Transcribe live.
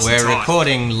We're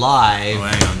recording live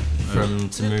hang on. from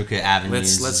Temuka Avenue.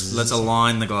 Let's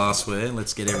align the glassware.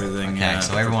 Let's get everything. Okay,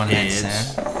 so everyone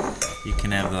has prepared. You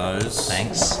can have those.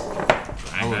 Thanks.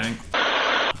 Bang.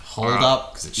 Hold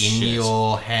up in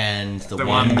your hand the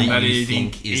one that you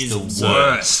think is the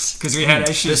worst. Because we had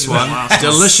issues This with one, that last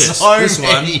delicious. So This one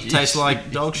many. tastes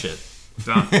like dog shit.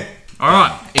 Done. All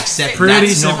right. Except Pretty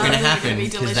that's not simple. going to It's happen gonna be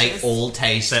because they delicious. all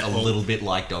taste They a all- little bit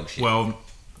like dog shit. Well,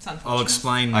 It's unfortunate. I'll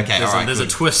explain. Okay, there's, alright, there's a good.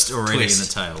 twist already Twist. in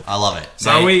the tail. I love it. So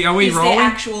are we Is rolling? there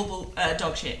actual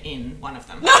dog shit in one of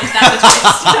them? Is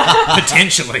that the twist?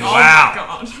 Potentially. Oh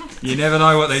Wow. my god. You never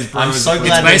know what these brewers I'm so are glad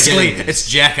putting. we're Basically, getting this. it's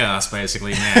Jackass.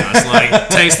 Basically now, it's like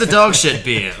taste the dog shit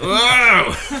beer.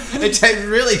 Whoa, It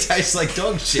really tastes like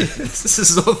dog shit. this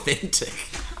is authentic.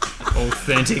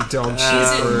 Authentic dog Is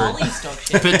shit. it Molly's dog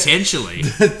shit? Potentially.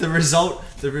 the result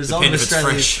Depends of if it's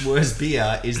Australia's fresh. worst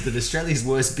beer is that Australia's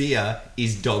worst beer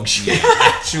is dog shit.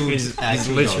 Actual It's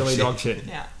literally dog shit.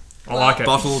 Yeah. I like it.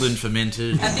 Bottled and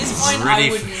fermented. At this point, Ready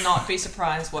I would for- not be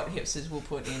surprised what hipsters will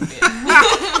put in beer.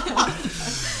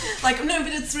 Like, no,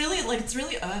 but it's really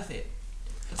earthy.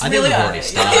 It's I think really we've already earthy.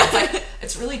 started. Yeah, it's like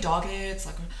it's really doggy. It's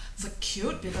like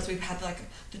cute because we've had like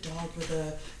the dog with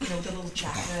the the little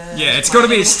jacket. Yeah, it's got to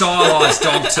be a stylized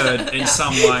dog turd in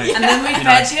some way. And then we You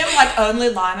fed know. him like only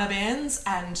lima beans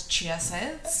and chia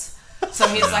seeds. So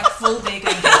he's like full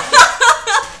vegan dog.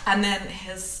 And then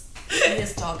his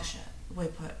dog shit we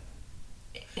put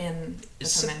in the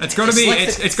fermentation. It's got to be.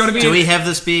 It's got to be. Do we have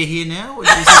this beer here now? Or is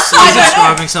this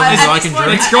describing something At I this can point-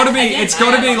 drink? It's got to be. Again, It's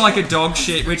got to be I- like a dog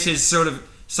shit, which is sort of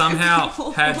somehow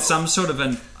had some sort of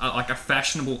like a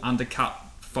fashionable undercut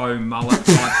faux mullet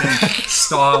type thing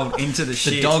styled into the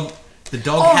shit. The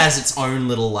dog has its own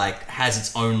little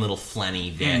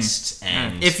flanny vest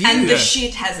and If you And the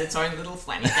shit has its own little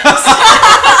flanny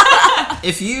face.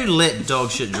 if you let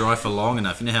dog shit dry for long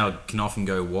enough, you know how it can often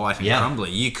go white and Yeah.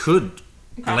 crumbly. You could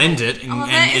blend it and, Oh,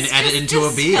 and add it into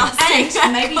a beer.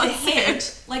 And maybe the head,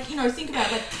 like, think about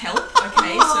like kelp,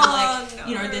 okay? So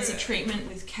like, there's a treatment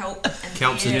with kelp and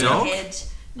Kelp's beer a dog? head.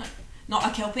 No, not a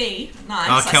kelpie. Nice.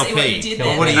 Oh, I see what kelpie. you did Well,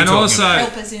 there. what are you And talking also, about?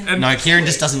 Kelp as in... and- no, Kieran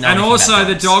just doesn't know. And anything also about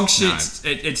the dogs. dog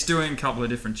shit, it's doing a couple of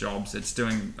different jobs. It's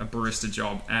doing a barista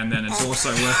job, and then it's also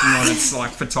working on its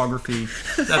like photography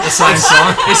at the same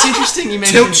time. It's interesting you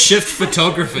mentioned. Tilt shift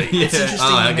photography. It's interesting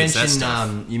Oh, I you guess that's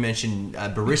mentioned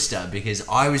barista because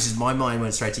my mind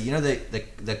went straight to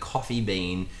the coffee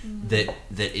bean that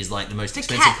is like the most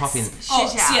expensive cats coffee. Oh,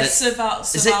 shit out. yes, Serval.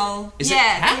 Is it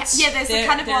Yeah, cats? yeah. There's They're- a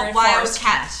kind of they're a a wild forest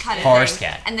cat cat. kind of Forest thing,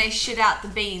 cat. and they shit out the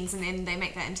beans, and then they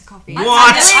make that into coffee.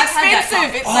 What? It's really I've had that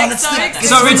expensive. It's Oh, like that's so the- expensive.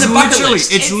 So it's in the bucket literally,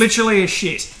 list. it's literally a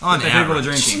shit On that people are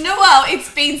average. drinking. No, well,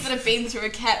 it's beans that have been through a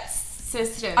cat's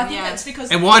system. I think yeah. that's because...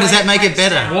 And the why does way that make it breaks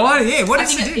better? down- Why? Yeah. What I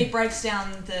does think it do? it breaks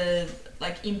down the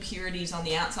impurities on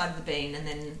the outside of the bean, and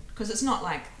then because it's not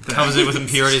like Covers it with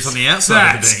impurities on the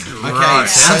outside of That's the bean. gross. Okay,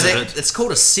 so Sounds of it. it's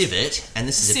called a civet, and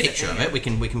this is a Civet, picture of yeah. it. We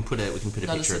can put a Not a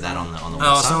picture of that on the website.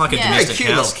 Oh, it's not like a Yeah. domestic Very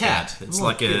cute house little cat. It's Oh,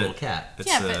 like cute a little cat. It's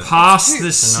Yeah, a, but- Past the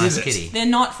It's a nice civet. kitty. they're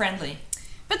not friendly.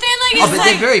 But then, like, Oh, it's but like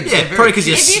they're very yeah, probably because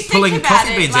If you you're think pulling about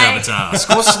coffee it, beans like- out of its ass. Of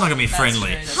course, it's not gonna be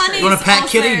friendly. That's honey. You want a pat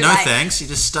kitty? No like, thanks. You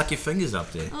just stuck your fingers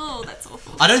up there. Oh, that's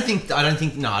awful. I don't think. No,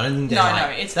 they No,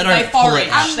 like, it's they they don't pull forage. it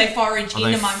out. They forage in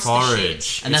They amongst the forage.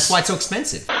 shit. And that's why it's so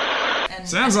expensive. And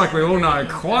Sounds like we all know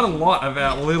quite a lot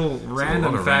about little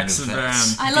random of facts random around.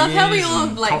 facts. I love how we beers all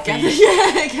and like coffee.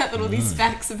 gathered all these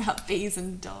facts about bees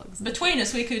and dogs. between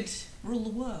us, we could rule the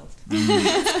world. One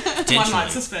might Potentially.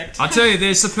 suspect. I tell you,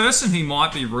 there's a person who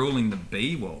might be ruling the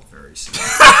bee world very soon.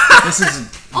 This is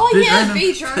Oh bit yeah, random.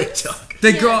 bee drones.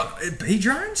 They got bee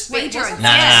drones. Bee drones. No,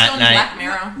 yeah. Still in no. Black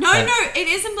Mirror. No, it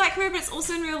is in Black Mirror, but it's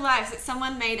also in real life. That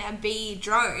someone made a bee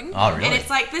drone. Oh, really? And it's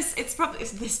like this. It's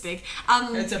this big.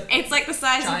 It's a like the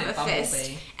size of giant a fist,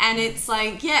 bumblebee. and it's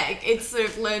like it's sort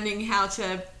of learning how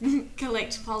to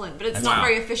collect pollen, but it's not Wow.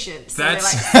 very efficient. So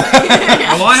That's- they're like,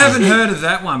 Well, I haven't heard of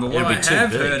that one, but what It'll I be too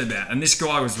have big. heard about, and this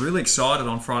guy was really excited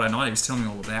on Friday night. He was telling me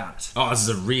all about it. Oh, this is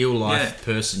a real life Yeah.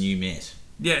 person you met.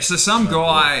 Yeah, so some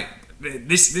guy,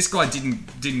 this guy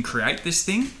didn't create this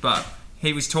thing, but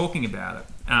he was talking about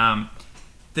it.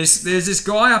 There's this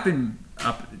guy up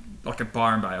like at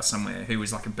Byron Bay or somewhere who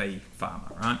was like a bee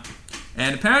farmer, right?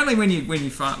 And apparently when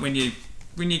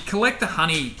you collect the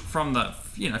honey from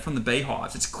the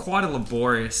beehives, it's quite a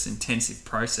laborious, intensive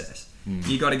process.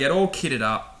 You got to get all kitted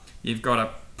up. You've got to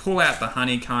pull out the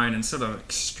honeycomb and sort of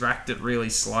extract it really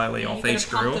slowly off each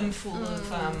pump grill. them full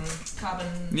of carbon.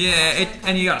 Yeah,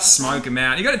 and you got to smoke them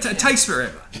out. You got to. It takes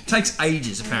forever. It takes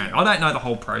ages. Apparently, I don't know the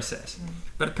whole process,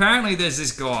 but apparently there's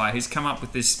this guy who's come up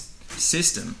with this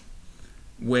system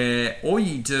where all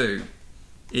you do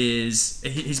is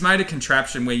he's made a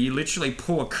contraption where you literally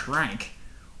pull a crank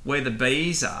where the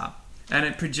bees are, and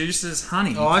it produces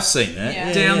honey Oh, I've seen that.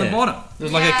 Yeah. down the bottom.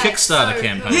 There's like a Kickstarter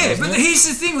campaign. Yeah, wasn't but it? here's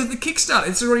the thing with the Kickstarter.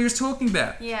 It's what he was talking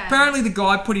about. Yeah. Apparently, the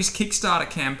guy put his Kickstarter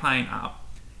campaign up,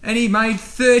 and he made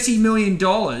 $30 million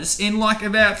in like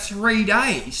about 3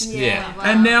 days. Yeah. Wow.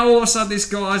 And now all of a sudden, this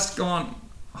guy's gone,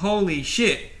 holy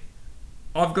shit!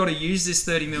 I've got to use this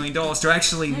 $30 million to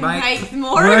actually make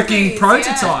more of working these,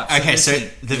 prototypes. Okay, of this so thing.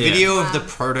 the video of the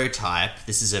prototype,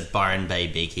 this is a Byron Bay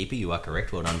beekeeper, you are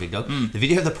correct, well done, Big Dog. The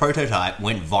video of the prototype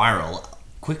went viral,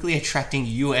 quickly attracting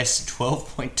US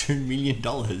 $12.2 million in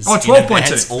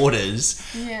advance orders,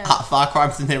 far cry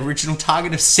from their original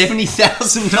target of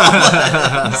 $70,000.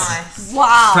 Nice.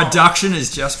 Wow. Production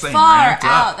has just been Far ramped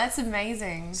out. up. That's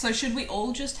amazing. So should we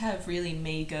all just have really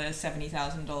meager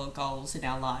 $70,000 goals in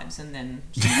our lives and then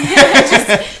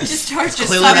Just start just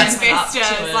Clearly some that's investors.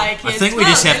 up to it. Like, I think we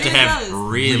just have to have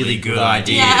really good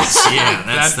ideas. Yeah,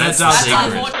 that's That the does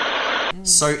secret.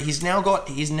 So he's now got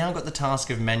the task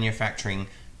of manufacturing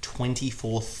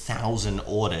 24,000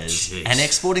 orders Jeez. and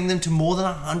exporting them to more than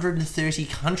 130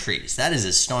 countries. That is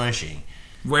astonishing.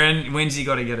 When's he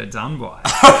got to get it done by?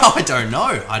 I don't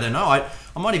know.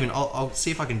 I might even. I'll see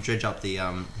if I can dredge up the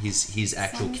his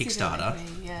actual Kickstarter.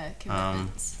 Yeah,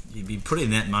 commitments. You'd be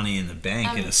putting that money in the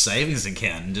bank in a savings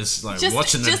account and just like Just-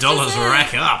 watching the just dollars as a-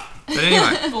 rack up. But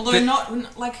anyway, Although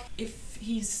not like if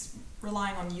he's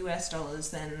relying on US dollars,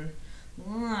 then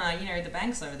the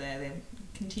banks over there they're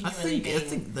I continually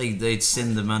think being they'd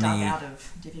send the dug money. out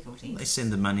of difficulty. They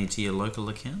send the money to your local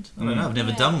account. I don't know. I've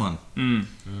never done one. Mm.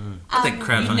 I think You've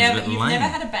crowdfunding's a never, bit you've lame. never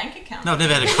had a bank account. No, I've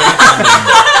never had a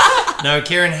crowdfunding. No,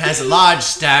 Kieran has a large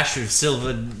stash of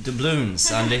silver doubloons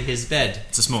under his bed.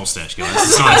 It's a small stash, guys.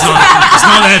 It's not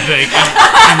that big,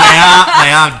 and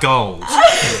they are gold.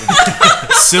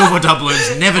 Silver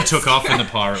doubloons never took off in the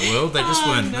pirate world. They just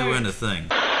weren't a thing.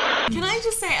 Can I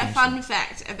just say a fun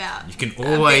fact about? You can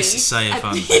always bee? say a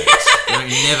fun bee. fact.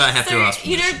 You never have to ask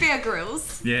You know permission. Bear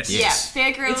Grylls? yes. Yes. Yeah,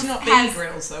 Bear Grylls It's not has Bear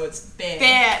Grylls though, it's Bear.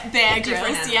 Bear Different Grylls.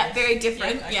 animal. Yeah, very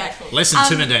different. Okay, Yeah. cool. Less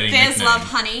intimidating Bears nickname. love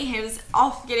honey. He was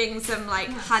off getting some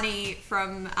honey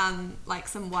from like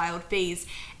some wild bees,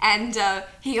 and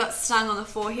he got stung on the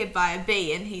forehead by a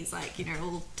bee, and he's like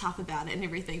all tough about it and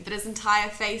everything, but his entire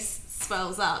face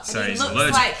swells up, So and he he's looks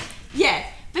allergic.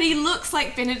 but he looks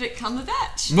like Benedict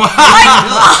Cumberbatch. What?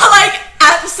 like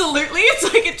absolutely, it's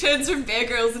like it turns from Bear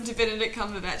Grylls into Benedict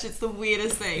Cumberbatch. It's the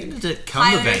weirdest thing. Benedict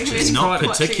Highly Cumberbatch is recommend not watching.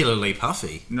 particularly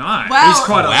puffy. No, Wow. he's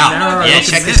quite Wow. a narrow. Yeah, looking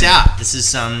check man. this out. This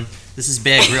is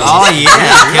Bear Grylls. Oh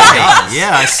yeah, does.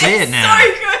 yeah, I see it now. So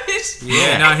good.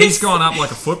 Yeah, no, he's gone up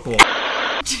like a football.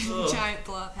 Giant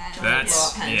blow up hand.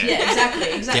 That's Yeah, yeah. exactly.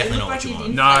 Definitely not Look what you like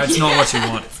want. No, it's not what you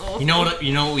want. It's awful. You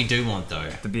know what we do want though?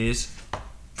 The beers.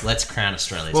 Let's crown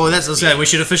Australia's. Well, that's let's say we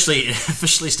should officially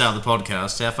start the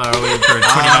podcast. How far are we? We're 20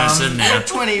 minutes in now.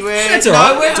 20. That's all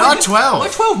right. We're 12. We're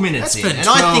 12 minutes That's in, been and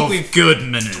 12 I think we've. good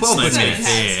minutes. 12 let's be minutes.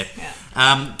 fair.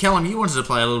 Yeah. Callum, you wanted to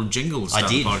play a little jingle to start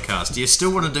the did. podcast. Do you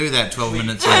still want to do that 12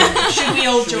 minutes in? Should we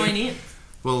all join in?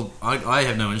 Well, I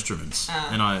have no instruments,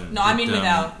 and I. No, I mean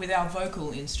with our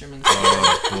vocal instruments.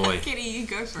 Oh boy, Kitty, you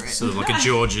go for it. sort of like a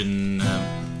Georgian.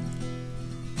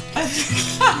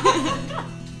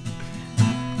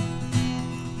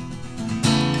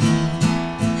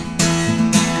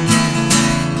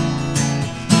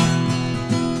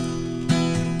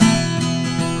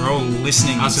 We're all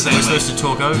listening. I said we're intently. supposed to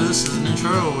talk over this as an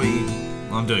intro, or we?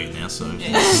 Well, I'm doing it now, so.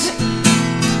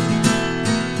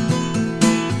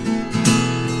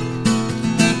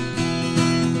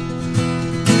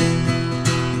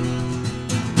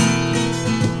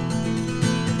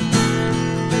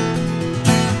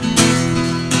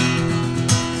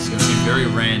 It's going to be very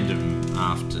random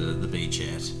after the bee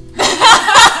chat.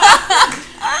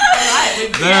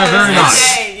 Very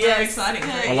nice. Okay, Very exciting.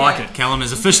 I like it. Callum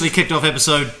has officially kicked off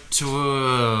episode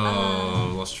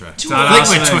 12. Lost track. Don't I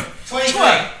think ask we're me.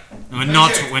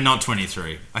 23. we're not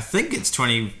 23. I think it's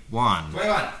 21.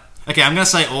 21. Okay, I'm going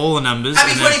to say all the numbers.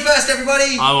 Happy and then 21st,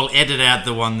 everybody! I will edit out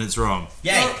the one that's wrong.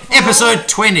 Yay! Episode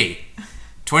 20,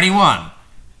 21,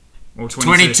 Or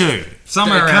 22.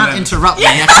 Somewhere you around can't there. interrupt me. You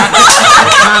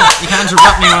can't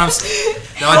interrupt me when I'm.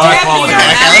 No, I do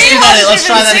apologize. Okay, let's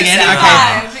try that again.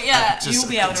 Okay. Yeah. You'll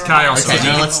be able to chaos. remember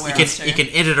Okay, no, what let's- we're You up can to. you can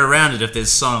edit around it if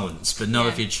there's silence, but not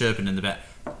if you're chirping in the back.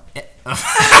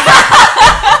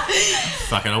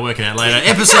 Fuck it, I'll work it out later.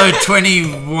 Episode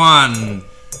 21.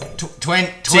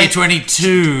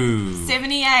 T22.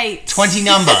 78. 20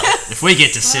 number. If we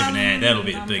get to 78, that'll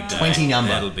be a big day. 20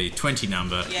 number. That'll be 20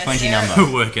 number. Yes, 20 Sarah. number.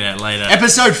 We'll work it out later.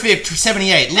 Episode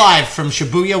 78, live from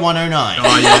Shibuya 109.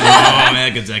 Oh, yeah. Oh,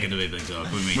 man, that's going to be a big dog.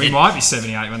 We might be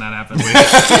 78 when that happens.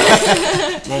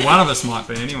 Well, one of us might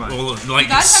be anyway. Or like guys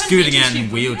haven't scooting been out to in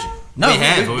Shibuya? wheelchair. No, we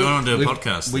have. But we want to do a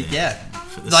podcast. We, there. yeah.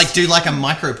 this. Like, do like a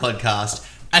micro podcast.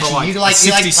 Actually, like you a like,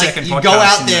 60-second you go podcast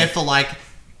out in there there. for like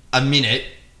a minute,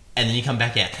 and then you come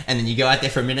back out, and then you go out there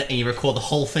for a minute, and you record the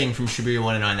whole thing from Shibuya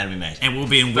 109. That'd be amazing. And we'll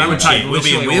be in That would take wheelchairs. We'll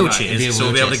be in literally all day. It'd be wheelchairs, so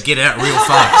we'll be able to wheelchairs. get out real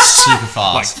fast. Super Like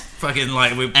fast. fucking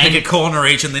like we pick And- a corner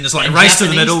each, and then just like And race to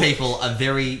the Japanese middle. people are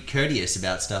very courteous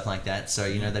about stuff like that, so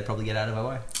you know they'd probably get out of our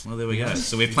way. Well, there we go.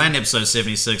 So we've planned episode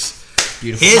 76.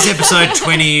 Beautiful. Here's episode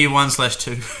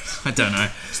 21/2. I don't know.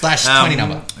 Slash 20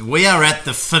 number. We are at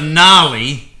the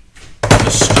finale of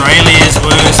Australia's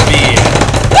Worst Beer.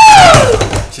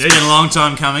 It's been a long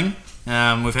time coming.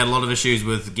 We've had a lot of issues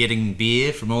with getting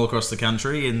beer from all across the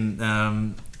country, and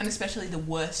And especially the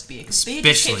worst beer, because beer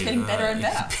just keeps Especially, getting better and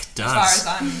better. it As does. far as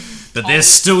I'm but told. there's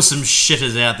still some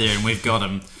shitters out there, and we've got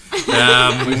them.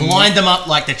 We've lined them up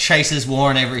like the Chasers War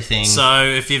and everything. So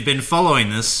if you've been following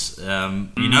this,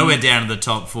 you know we're down to the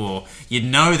top 4. You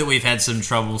know that we've had some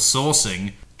trouble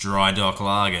sourcing Dry Dock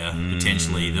Lager,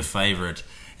 potentially the favourite.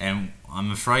 And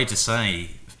I'm afraid to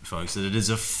say, folks, that it is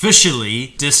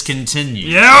officially discontinued.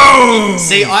 Yo!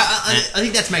 See, I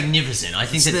think that's magnificent. I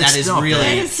think that That's is not really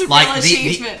bad. It's a like real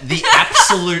achievement. the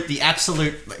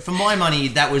absolute. For my money,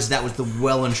 that was the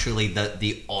well and truly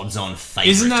the odds-on favourite.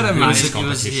 Isn't that to win amazing? this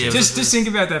competition. Yeah. Just think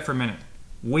about that for a minute.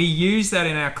 We used that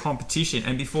in our competition,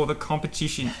 and before the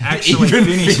competition actually Even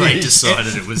finished, They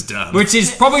decided it was done. which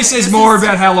is probably says more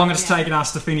about how long it's taken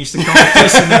us to finish the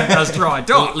competition than it does Dry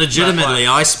Dock. Legitimately,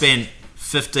 I spent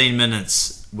 15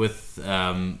 minutes with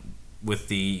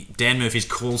the Dan Murphy's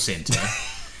call centre,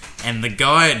 and the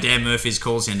guy at Dan Murphy's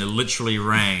call centre literally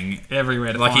rang.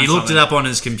 Everywhere to Like find he looked something. it up on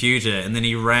his computer, and then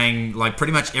he rang like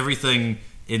pretty much everything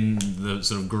in the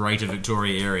sort of Greater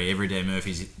Victoria area. Everyday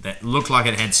Murphy's that looked like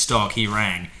it had stock. He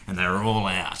rang, and they were all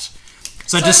out.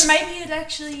 So So just maybe it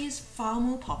actually is far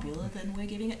more popular than we're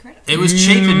giving it credit for. it was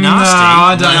cheap and nasty. No,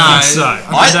 I don't think so.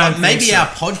 I don't maybe think so. our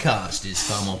podcast is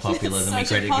far more popular than we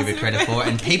Such a give it positive credit for,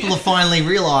 and people have finally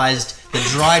realised that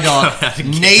Dry Dock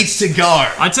needs to go.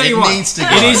 I tell you it what, needs to go.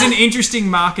 it is an interesting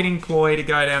marketing ploy to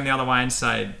go down the other way and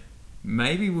say,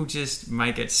 maybe we'll just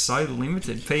make it so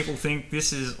limited. People think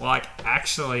this is like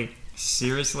actually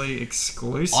seriously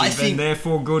exclusive I think- and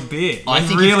therefore good beer. I When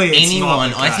think really if it's not anyone,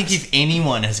 the I think case. if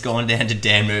anyone has gone down to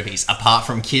Dan Murphy's apart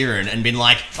from Kieran and been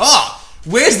like, "Oh,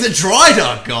 where's the Dry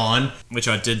Dock gone?" Which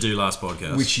I did do last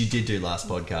podcast. Which you did do last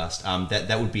podcast.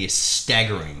 That would be a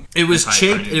staggering. It was Okay, cheap,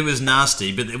 brilliant. it was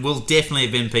nasty, but there will definitely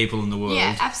have been people in the world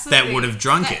Yeah, absolutely. that would have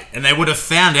drunk it. And they would have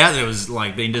found out that it was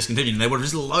like being discontinued, and they would have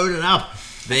just loaded up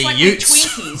their It's like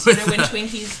utes. when Twinkies, with you know, when the-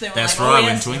 Twinkies, they were That's like, right, oh,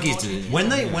 when yes, Twinkies they're all did. When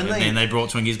they And then they brought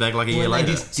Twinkies back like a year when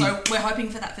they later. did- So we're hoping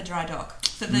for that for Dry Dock.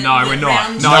 For the, No, the we're not.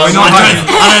 round- No, we're not I hoping.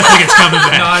 don't, I don't think it's coming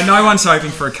back. No one's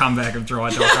hoping for a comeback of Dry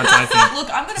Dock, I don't think.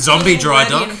 Look, I'm going to Zombie put a Dry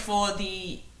little word Dock? in for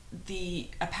the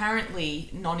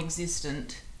apparently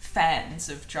non-existent fans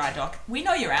of Dry Dock. We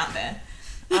know you're out there.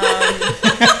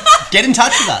 Get in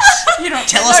touch with us. You know,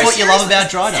 Tell us no, what you love seriously.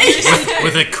 about Dry Dock.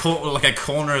 With a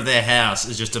corner of their house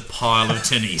is just a pile of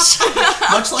tinnies.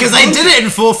 Much like Because they did it in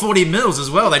 440 mils as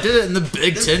well. They did it in the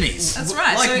big tinnies. That's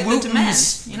right. Like so the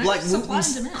Wilton's, demand, you know, like supply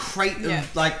Wilton's and demand. crate Yeah.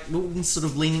 of like Wilton's sort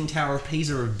of leaning tower of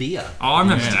Pisa of beer. Oh, I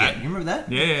remember Yeah. that. You remember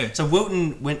that? Yeah. So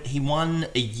Wilton he won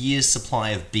a year's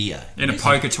supply of beer In a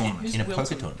poker tournament. Who's in a Wilton?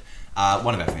 poker tournament.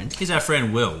 One of our friends, He's our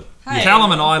friend Will. Hey.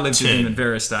 Callum and I lived with Tim. him at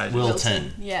various stages.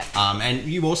 Wilton. Yeah. And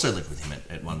you also lived with him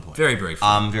at one point. Very briefly.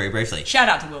 Very briefly. Shout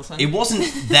out to Wilson. It wasn't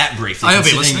that briefly. I hope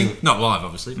you're considering listening. Not live,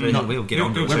 obviously, but No, we'll get you'll-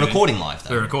 on to you'll it. We're recording live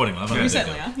though. We're recording live. We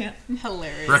certainly are, yeah.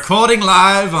 Hilarious. Recording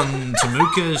live on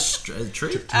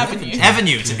Temuka Avenue.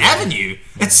 Avenue. It's an avenue.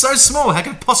 It's so small. How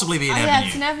could it possibly be an Oh, yeah, avenue?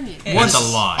 it's an avenue. That's a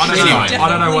lie. I don't know. Anyway. I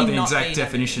don't know what the Definitely not exact being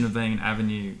definition of being an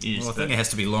avenue is. Well, I but think it has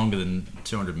to be longer than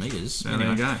 200 metres. there you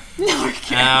Anyway.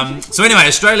 go. So anyway,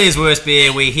 Australia's worst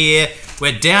beer. We're here.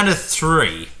 We're down to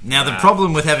 3. Now the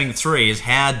problem with having 3 is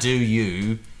how do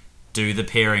you do the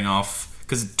pairing off?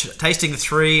 Because tasting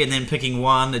 3 and then picking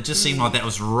 1, it just seemed like that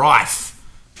was rife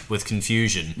with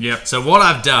confusion. Yep. So what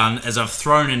I've done is I've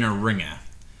thrown in a ringer.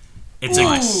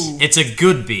 It's a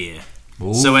good beer.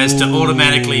 So as to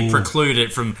automatically preclude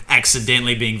it from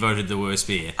accidentally being voted the worst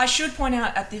beer. I should point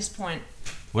out at this point,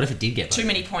 What if it did get too voted?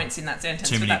 many points in that sentence,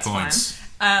 Too but many that's points.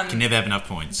 fine. Can never have enough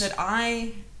points. That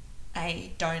I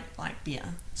don't like beer,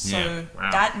 so Yeah.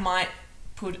 Wow. that might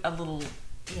put a little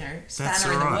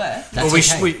spanner in the works.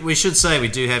 Well, we should say we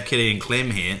do have Kitty and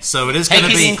Clem here, so it is going to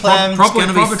Kitty be and Clem. probably going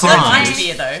to be Mine's five.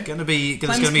 beer, though. It's going to be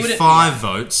Clem's 5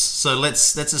 votes. So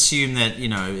let's assume that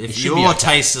if should be your okay.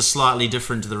 tastes are slightly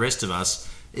different to the rest of us,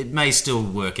 it may still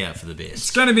work out for the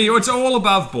best. It's all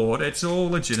above board. It's all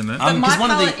legitimate. But my 'cause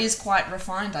one of the- palate is quite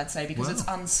refined, I'd say, because it's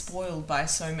unspoiled by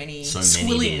so many So many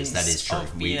swillings beers, that is true.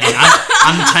 of We- beer.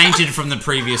 Untainted from the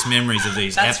previous memories of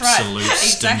these That's right. absolute Exactly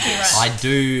stinkers. right.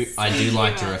 I do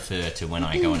like to refer to when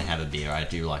I go and have a beer. I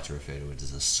do like to refer to it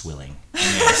as a swilling.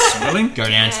 Swilling? Go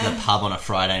down to the pub on a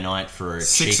Friday night for a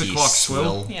 6 cheeky o'clock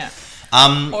swill. swill. Yeah.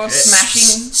 Or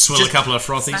smashing Swill a couple of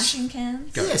frothies. smashing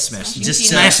cans. Yeah, smash Just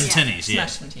smash some tinnies. Yeah.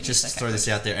 Smash some tinnies. Just okay. throw this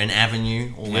out there. An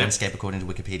avenue or landscape, according to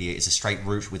Wikipedia, is a straight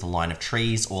route with a line of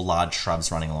trees or large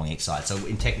shrubs running along each side. So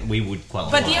in we would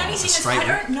qualify. But the only as a thing is, straight I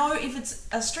route. don't know if it's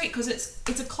a street because it's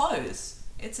a close.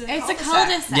 It's a It's a cul-de-sac.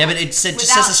 cul-de-sac. Yeah, but it just Without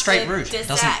says a straight the route. It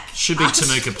dissect. Should be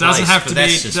Temuka Place. Doesn't have to but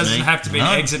be. that's just Doesn't me. have to be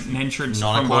No. an exit and entrance.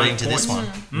 Not from according both to this ports.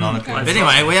 one. Not according. But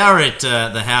anyway, we are at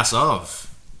the house of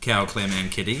Cal, Clem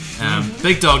and Kitty.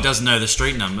 Big Dog doesn't know the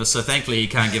street number, so thankfully he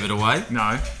can't give it away. No.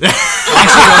 Actually,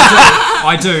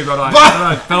 I do, but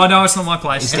I know it's not my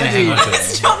place. He's gonna hang on to it.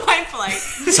 It's not my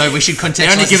place. So we should He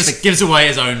only contextualize gives away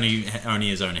his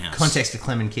own house. context for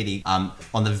Clem and Kitty. On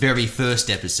the very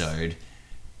first episode,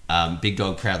 Big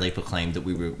Dog proudly proclaimed that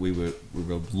we were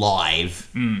live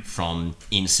from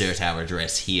insert our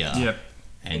address here. Yep.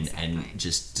 And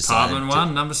just decided Apartment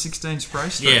 1, number 16 Spray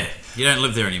Street. Yeah, you don't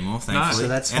live there anymore, thankfully. So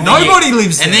that's and fine. then Nobody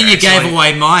lives there. And then you actually. gave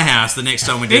away my house the next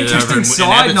time we did it over in Interesting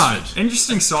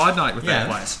Abbotsford. side note with that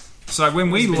Yeah. place. So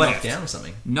when we been left, knocked down or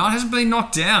something. no, it hasn't been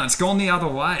knocked down. It's gone the other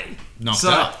way. Knocked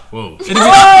So- up. Whoa.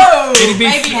 It'd be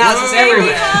Baby houses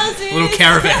everywhere. Little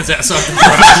caravans outside the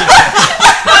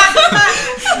front.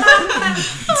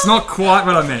 It's not quite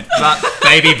what I meant, but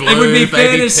Baby blue, it would be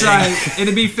fair baby to pink. say.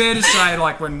 It'd be fair to say,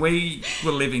 like when we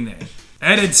were living there,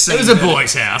 it had seen. It was a better-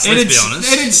 boy's house, it let's had- be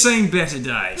honest. It had seen better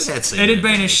days. It had seen It had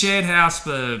better been a days. shared house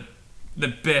for the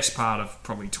best part of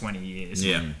probably 20 years.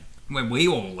 Yeah. When we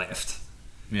all left,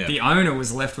 Yeah. the owner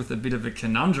was left with a bit of a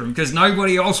conundrum because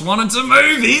nobody else wanted to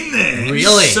move in there.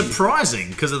 Really? Surprising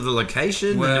because of the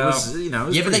location. Well, and it was, it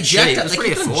was Yeah, but they pretty jacked cheap. up. It was They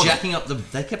pretty kept on affordable. jacking up the.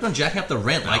 They kept on jacking up the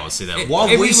rent. Like I see that. while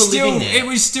It we was were still, living there, it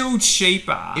was still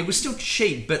cheaper. it was still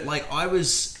cheap. But like I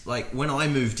was like when I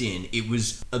moved in, it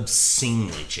was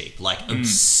obscenely cheap. Like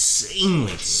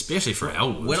obscenely cheap. Especially for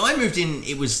Elwood. When I moved in,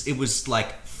 it was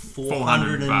like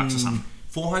 400 bucks or something.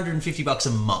 $450 a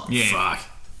month. Yeah. Fuck.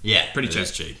 Yeah, Pretty It cheap.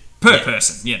 is cheap. Per Yeah.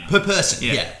 person, you know. per person.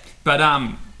 Yeah.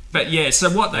 But yeah, so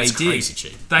what they That's did, crazy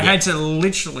cheap. they had to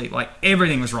literally, like,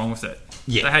 everything was wrong with it.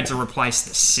 Yeah. They had to replace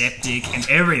the septic and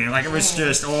everything. Like, it was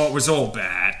just, it was all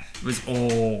bad. It was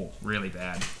all really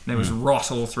bad. There was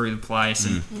rot all through the place.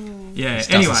 And yeah, This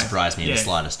anyway. doesn't surprise me in the yeah.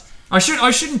 slightest. I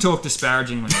shouldn't talk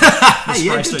disparagingly. Hey,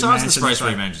 yeah, good times the Spray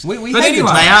Street Managers. We But had good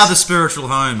anyway- They times. are the spiritual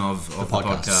home of the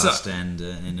podcast. podcast, So- and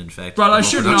in fact, But I the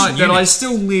should production note that I unit.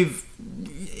 still live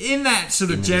in that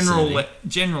sort of In the general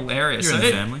vicinity. area. You're in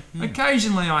the family, yeah.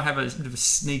 Occasionally I have a bit of a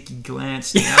sneaky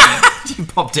glance down. You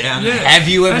pop down. Yeah. Have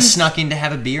you ever And- snuck in to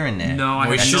have a beer in there? No, I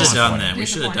We have should have not. done that. We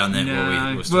should have done that while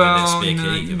we were still in that spare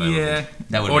key available. yeah.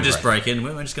 That would Or be just great. break in.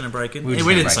 We're just going to break in. We were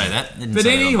We just didn't gonna say break that. Didn't But say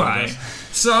that on anyway,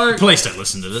 podcast. so The police don't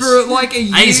listen to this. for like a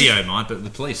year, ASIO might, but the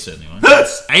police certainly won't.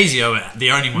 ASIO,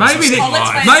 the only ones maybe listening the,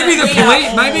 live. maybe the We are police,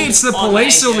 all maybe it's the on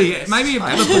police or ages. maybe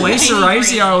the police or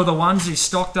ASIO are the ones who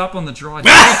stocked up on the dry.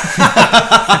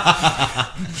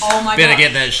 Oh my Better god.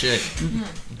 get that shit.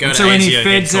 Go to So any ASIO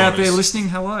feds out there headquarters. listening,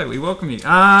 hello, we welcome you.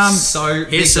 So Here's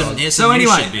Big some, Dog. here's So some new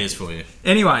anyway- shit beers for you.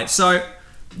 Anyway, so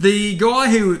the guy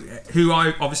who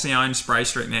obviously owns Spray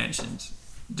Street Mansions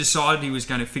decided he was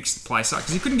going to fix the place up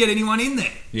because he couldn't get anyone in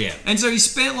there. Yeah. And so he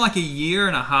spent like a year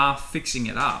and a half fixing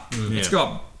it up. It's Yeah.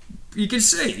 got, you can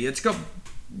see, it's got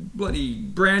bloody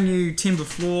brand new timber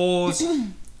floors,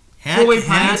 fully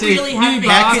painted, really have new big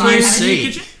How can you bathrooms,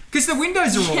 see? because the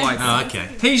windows are all open. Oh, okay.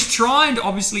 He's trying to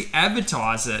obviously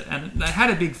advertise it, and they had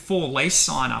a big for lease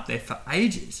sign up there for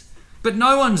ages. But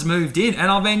no one's moved in, and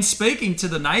I've been speaking to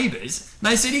the neighbours.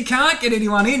 They said he can't get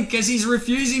anyone in because he's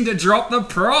refusing to drop the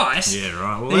price. Yeah,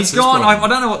 right. Well, He's that's his gone. problem. I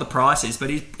don't know what the price is, but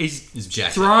he's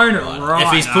jacked thrown it it right right.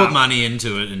 If he's put up. money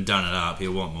into it and done it up,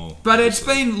 he'll want more. But it's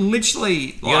been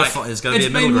literally there's gotta be a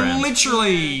middle been ground.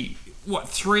 literally what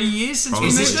 3 years since Probably.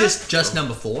 we Is moved this there? just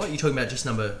number 4? You're talking about just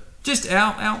number Just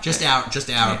our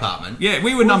our apartment. Yeah,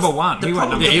 we were number one. the We were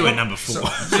problem- number Yeah, you were number 4.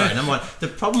 Sorry, number 1. The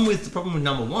problem with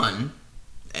number 1,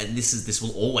 and this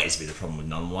will always be the problem with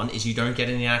number 1, is you don't get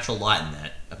any natural light in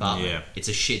that apartment. Yeah. It's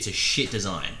a shit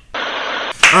design. All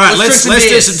right, let's Let's drink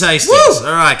do some some beers. tastings.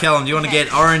 All right, Callum, do you want to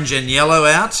get orange and yellow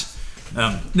out?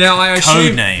 Now I assume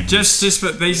Code names. just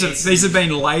for these have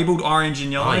been labelled orange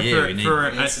and yellow Oh, yeah, we need-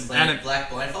 for Some and black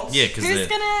blindfolds? Yeah, because Who's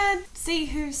gonna see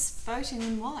who's voting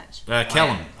and what?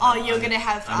 Callum. Oh, you're gonna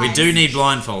have. We eyes. do need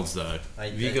blindfolds though.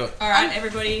 Have you got? All right,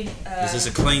 everybody. Is this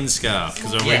a clean scarf?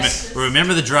 Because Yes.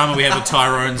 remember the drama we have with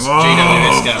Tyrone's Oh.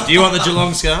 GWS scarf. Do you want the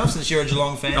Geelong scarf since you're a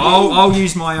Geelong fan? I'll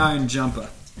use my own jumper.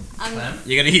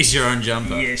 You're going to use your own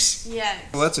jumper. Yes. Yeah.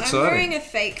 Well, that's I'm exciting. wearing a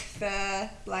fake fur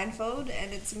blindfold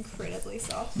and it's incredibly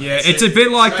soft. Yeah, it's a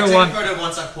bit like Can I the take one. a photo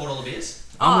once I've poured all the beers?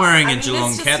 I'm wearing I a mean, Geelong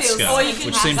this just cat feels- scarf, Or you can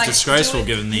which have, seems like, disgraceful do it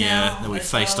given the now that we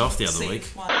as faced well. off the other See week.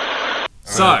 one.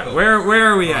 So where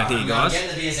are we at here, I'm guys? getting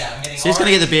the beers out. I'm getting So he's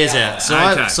going to get the beers out. So,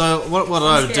 Okay. so what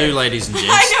I would do, ladies and I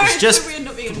gents, know, is it's just so weird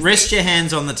not being able to rest see. your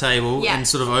hands on the table Yeah. and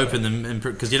sort of open them,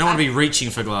 because you don't want to be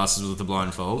reaching for glasses with the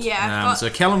blindfold. Yeah, I've got so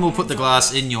Callum will put the hands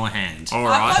glass in your hand. All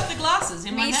I've right. got the glasses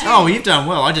in my Me hand. too. Oh, you've done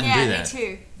well. I didn't Yeah, do that. me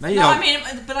too. No, you No, don't. I mean,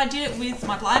 but I did it with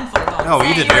my blindfold on. Oh,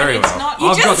 you did very It's well. not.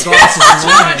 I've You got just, the glasses in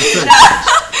my hand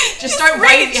too. just don't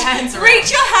wave your hands around.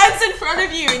 Reach your hands in front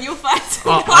of you and you'll find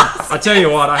some I glasses. tell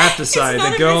you what, I have to say, not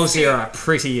the a girls mystery. here are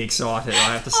pretty excited. I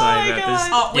have to say my that. God.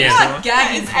 Oh, we're Yeah. not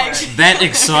gagging It's for it. actually- That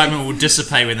excitement will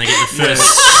dissipate when they get the first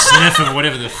sniff of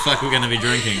whatever the fuck we're going to be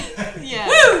drinking.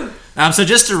 Yeah. So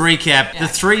just to recap, the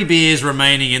 3 beers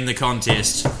remaining in the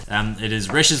contest, it is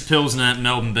Rish's Pilsner,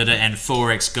 Melbourne Bitter, and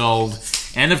 4X Gold,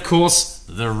 and of course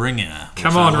the Ringer.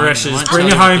 Come which on, I won't Rish's, tell bring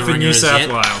you it what home the for Ringer New is South yet.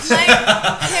 Wales. Like,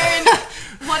 Kieran,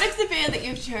 what if the beer that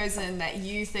you've chosen that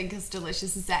you think is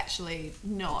delicious is actually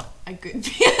not a good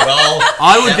beer? Well,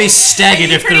 I would be staggered Are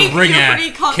you if pretty- the you're Ringer pretty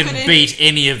can confident? beat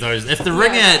any of those. If the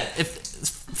Ringer, right.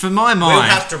 for my we'll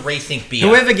mind, have to rethink beer.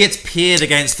 whoever gets paired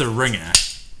against the Ringer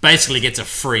basically gets a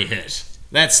free hit.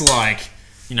 That's like,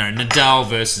 Nadal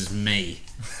versus me.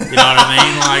 You know what I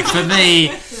mean? Like, for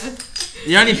me,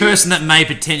 the only person that may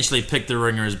potentially pick the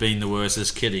Ringer as being the worst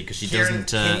is Kitty, because she Kieran,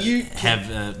 doesn't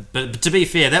have... but to be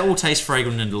fair, that will taste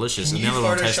fragrant and delicious, and the other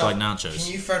one tastes like nachos.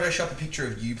 Can you Photoshop a picture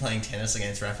of you playing tennis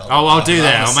against Rafael? Oh, I'll do I'd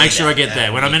that. love I'll to make see sure I that. get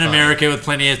there. When I'm in That'd be America with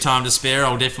plenty of time to spare,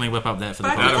 I'll definitely whip up that for the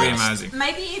But I That'll think be podcast.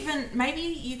 amazing. Maybe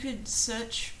you could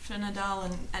search for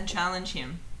Nadal and challenge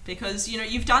him, because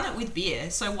you've done it with beer,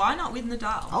 so why not with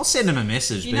Nadal? I'll send him a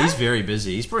message, You but know? he's very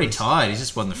busy. He's pretty tired. He's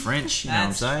just won the French, you know what I'm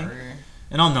That's saying? true.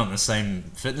 And I'm not on the same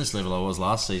fitness level I was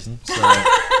last season, so...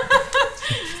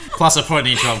 Plus, I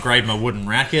probably need to upgrade my wooden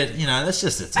racket. That's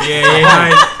just it. Yeah,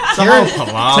 It's a whole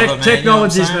palaver, man.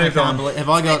 technology's you know what I'm saying? moved I can't on. believe- Have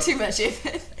I got... Too much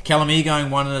effort. Callum, are you going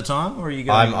one at a time, or are you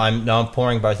going... I'm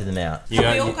pouring both of them out. You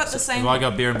We all got the same- Have I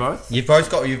got beer in both? You've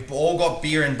all got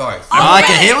beer in both.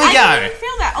 Okay, here we I go. didn't even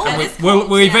feel that. Oh, it is Well,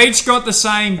 cold, we've yeah. each got the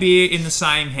same beer in the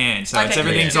same hand, so Okay,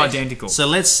 everything's good. identical. So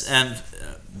let's...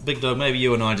 Big Dog, maybe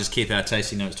you and I just keep our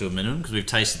tasting notes to a minimum, because we've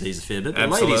tasted these a fair bit. But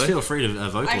Absolutely. ladies, feel free to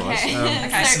vocalise. Okay.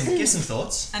 Okay, Give some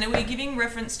thoughts. and are we giving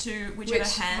reference to whichever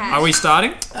Which hand? hand? Are we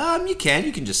starting?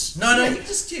 You can just... No, you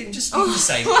just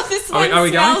say. Well, this Are we- one are we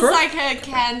going smells for it? like a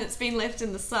can that's been left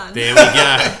in the sun. There we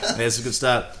go. There's a good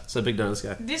start. So, Big Dog, let's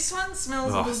go. This one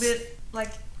smells Oh. a little bit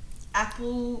like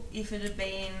apple if it had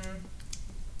been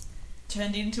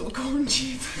turned into a corn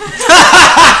chip.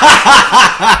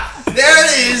 There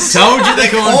it is. Told you the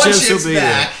corn chips chip's will be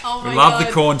back. Oh my We love God.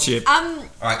 the corn chip. All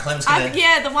right, Clem's gonna.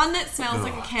 Yeah, the one that smells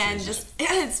like a can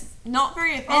it's not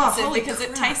very offensive holy because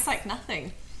it crap. tastes like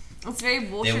nothing. It's very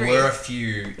There watery. were a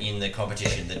few in the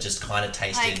competition that just kind of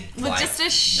tasted with just a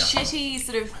nothing. shitty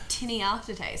sort of tinny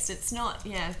aftertaste. It's not,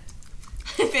 yeah.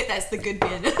 I bet that's the good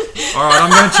bit. All right,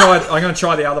 I'm gonna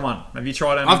try the other one. Have you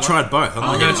tried it? I've tried both. I'm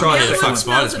not gonna try the the fuck one.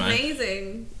 spiders, smells mate.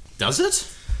 amazing. Does it?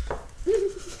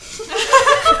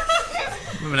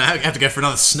 I'm gonna have to go for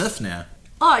another sniff now.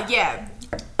 Oh yeah.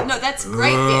 No, that's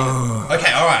great beer.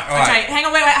 Okay, all right. Okay, hang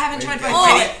on, wait, I haven't tried both.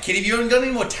 Oh. Kitty, have you got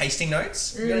any more tasting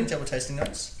notes? You got any double tasting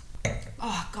notes?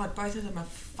 Oh god, both of them are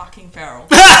fucking feral.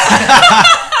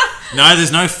 No,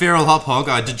 there's no feral hop hog.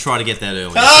 I did try to get that earlier.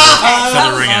 For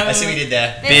the Ringer. I see what you did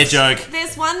there. Beer joke.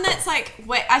 There's one that's like,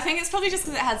 wait, I think it's probably just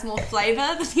because it has more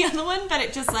flavour than the other one, but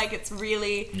it just like, it's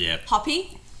really Yep.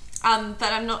 hoppy. But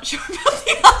I'm not sure about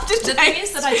the aftertaste. The thing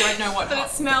is that I don't know what But it hop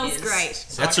smells is. great.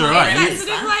 So That's I can't all right. really It's You-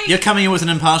 that sort of like You're coming in with an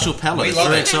impartial palate. We It's love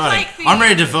very it. exciting. Like the- I'm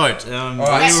ready to vote. All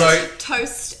right, that so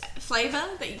toast flavour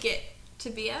that you get to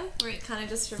beer, where it kind of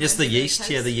just Yes, the reminds you of yeast. toast.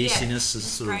 Yeah, the yeastiness is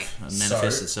sort Great. of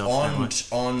manifests itself. that way.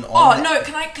 on Oh no,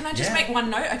 can I just Yeah. make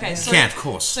one note? Okay, so Can, of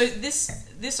course. So this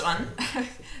one,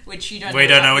 which you don't We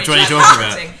don't know which one I'm you're talking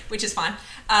about. referencing, which is fine.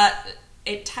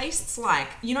 It tastes like,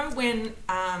 you know, when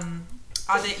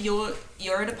either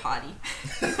you're at a party,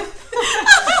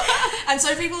 and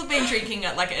so people have been drinking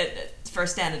for a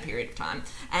standard period of time,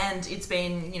 and it's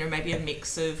been, you know, maybe a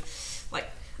mix of like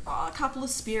a couple of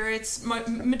spirits,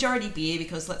 majority beer,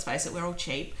 because let's face it, we're all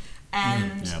cheap.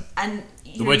 And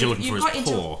the word you're looking for is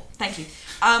poor. Thank you.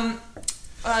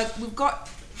 We've got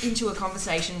into a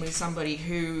conversation with somebody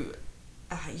who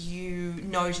you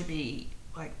know to be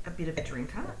like a bit of a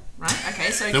drinker, right?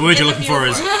 Okay, so the word you're looking for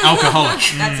is alcoholic.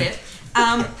 That's it.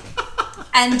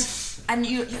 And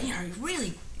you know,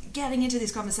 really getting into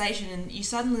this conversation, and you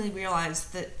suddenly realise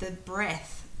that the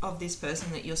breath of this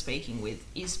person that you're speaking with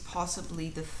is possibly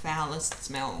the foulest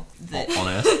smell that on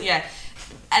earth. Yeah,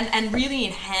 and really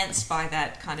enhanced by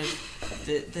that kind of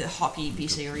the hoppy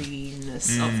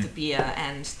bitteriness of the beer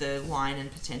and the wine and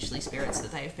potentially spirits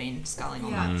that they have been sculling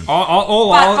on that.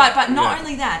 But not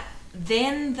only that,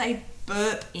 then they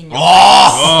burp in your face.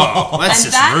 That's and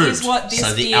just that rude. is what this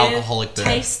So the beer alcoholic burp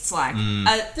tastes like.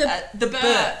 The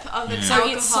burp of the So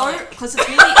it's so alcoholic. because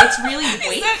it's really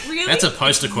weak. Really? That's a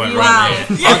poster quote Wow. right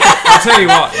there. I'll tell you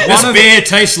what. This beer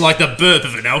tastes like the burp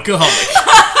of an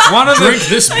alcoholic. Drink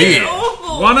this beer.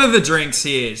 Awful. One of the drinks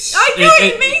here is... I know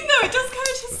what you mean though. It does kind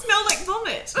of just smell like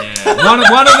vomit. Yeah.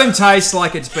 One of them tastes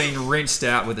like it's been rinsed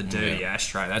out with a dirty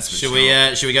ashtray. That's for Should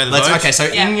sure. we go to the vote? Okay, so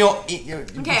Yeah. in your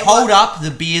hold up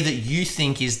the beer that you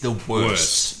think is the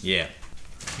worst. Yeah.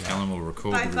 Callum will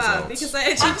record By the far, results. because I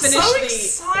actually I'm finished so the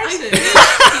excited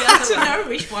other to one. know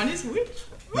which one is which.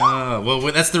 Well,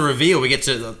 that's the reveal. We get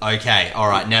to. Okay, all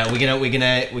right. Now we're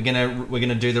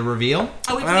gonna do the reveal.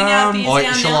 Are we putting our beers Or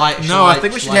down shall now? I? No, I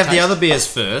think we should have the taste? other beers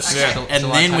first, Okay. and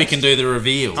Shall I then we taste? can do the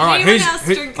reveal. All right, Anyone else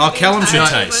drink the Callum should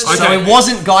entire taste. one? So Okay. it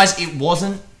wasn't, guys. It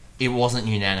wasn't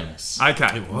unanimous.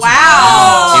 Okay.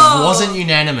 Wow. It wasn't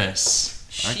unanimous.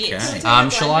 Shit. Okay.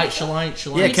 Shall I?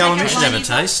 Yeah, me Callum, take you should it have a while you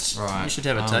talk? taste. Right. You should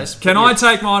have a taste. Can I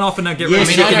take mine off and then get rid Yes,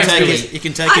 of you it? can take You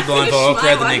can take your blindfold. I'll finished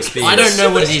grab the my next one. beer. I don't know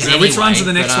what it is. Which ones are the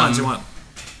anyway, next but, ones you want?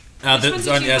 Which ones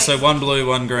did you So make? one blue,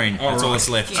 one green. That's all right. that's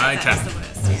left. Yeah, Okay.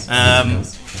 that's the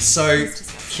worst. So,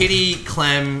 Kitty,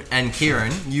 Clem, and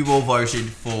Kieran, you all voted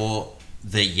for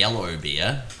the yellow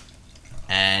beer,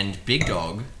 and Big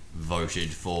Dog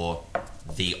voted for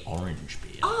the orange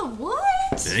beer. Oh,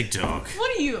 what? Big dog.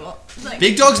 What are you like?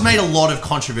 Big Dog's made a lot of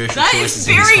controversial That choices is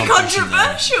in this very competition, though.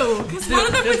 controversial because one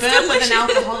of them The was burp of delicious. an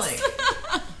alcoholic.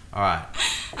 All right.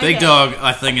 Big Okay. Dog,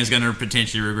 I think, is going to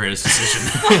potentially regret his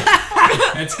decision.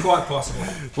 It's quite possible.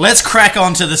 Let's crack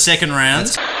on to the second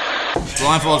round.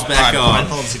 Blindfold's back on.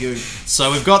 Blindfolds are good.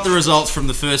 So we've got the results from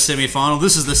the first semi-final.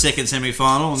 This is the second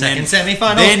semi-final. And Second then,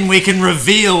 semi-final. Then we can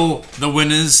reveal the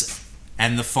winners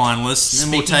and the finalists.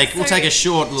 And then we'll take a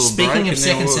short little break. Speaking of and then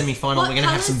second we'll semi-final, What we're going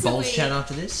to have some colours are bowls we? chat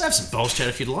after this. have some bowls chat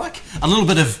if you'd like. A little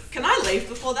bit of Can I leave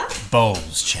before that?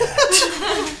 bowls chat.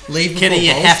 Leave Kitty,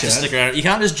 you before have bowls to chat. stick around. You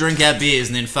can't just drink our beers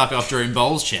and then fuck off during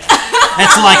bowls chat.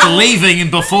 That's like leaving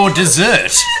before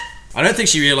dessert. I don't think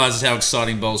she realises how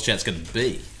exciting bowls chat's going to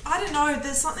be. I don't know.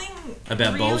 There's something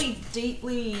About really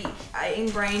deeply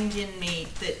ingrained in me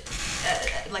that,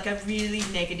 like a really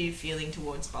negative feeling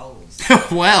towards bowls.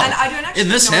 Wow. And I don't actually In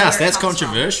this know house, where it that's comes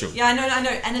controversial. From. Yeah, I know,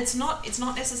 and it's not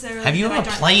necessarily. Have you that ever I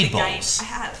don't played like the game. bowls? I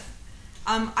have.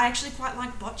 I actually quite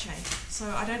like bocce, so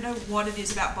I don't know what it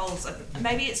is about bowls.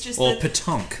 Maybe it's just Or that,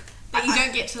 petanque. But you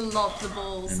don't get to lob the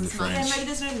balls In as the much. French. yeah, maybe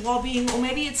there's no lobbying, or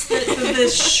maybe it's the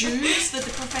shoes that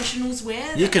the professionals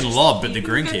wear. You that can just- lob, but the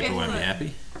green go people won't be barefoot.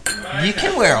 happy. You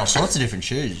can wear all sorts of different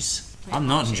shoes. I'm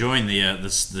not enjoying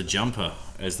the jumper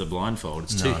as the blindfold.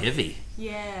 It's too No. heavy.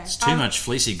 Yeah. It's too much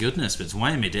fleecy goodness, but it's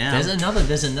weighing me down.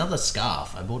 There's another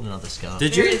scarf. I bought another scarf.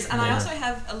 Did There you? is, and I Yeah. also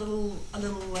have a little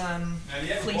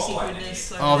fleecy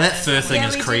goodness. Oh, that fur thing Yeah,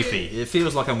 is we creepy. It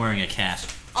feels like I'm wearing a cat.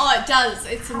 Oh, it does.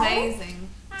 It's amazing.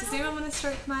 Does anyone want to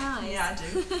stroke my eyes? Yeah,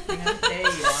 I do. Hang on, there you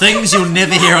are. Things you'll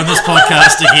never hear on this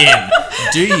podcast again.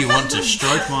 Do you want to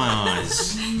stroke my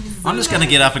eyes? I'm just going to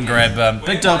get up and grab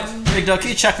Big Dog. Big Dog, can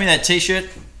you chuck me that T-shirt?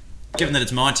 Given that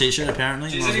it's my T-shirt,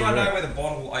 apparently. Does might as well anyone wear know it. where the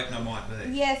bottle opener might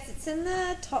be? Yes, it's in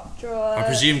the top drawer. I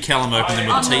presume Callum opened them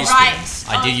with On a the teaspoon. right.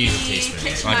 I did of use a the teaspoon.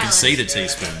 kitchen I can island. see the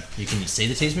teaspoon. You can see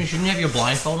the teaspoon. Shouldn't you have your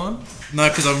blindfold on? No,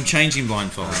 because I'm changing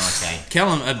blindfolds. Oh, okay.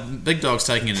 Callum, Big Dog's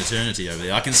taking an eternity over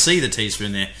there. I can see the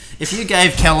teaspoon there. If you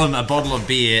gave Callum a bottle of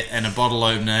beer and a bottle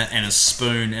opener and a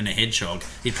spoon and a hedgehog,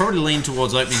 he'd probably lean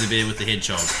towards opening the beer with the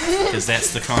hedgehog, because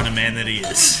that's the kind of man that he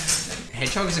is.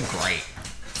 Hedgehogs are great.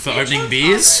 For opening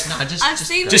beers, No, just I've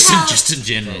seen just in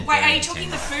general. Wait, are you talking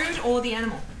the food or the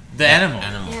animal? The animal.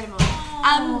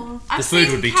 animal. I've The food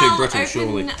seen would be too Cal brittle, open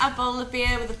surely. a bowl of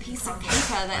beer with a piece of paper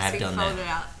have that's been done that. folded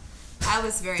out. I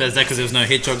was very. So is that because there was no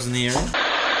hedgehogs in the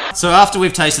area? So after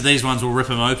we've tasted these ones, we'll rip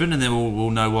them open, and then we'll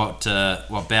know what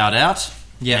bowed out,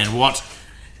 Yeah. and what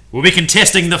will be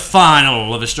contesting the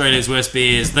final of Australia's worst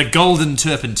beers, the Golden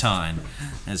Turpentine,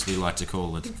 as we like to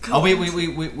call it. Oh,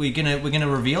 we're gonna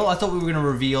reveal. I thought we were gonna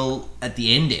reveal at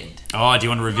the end. Oh, do you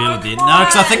want to reveal at the end? No,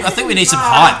 because I think we need some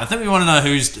hype. I think we want to know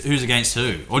who's against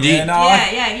who. Or do you?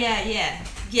 Yeah.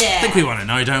 I think we want to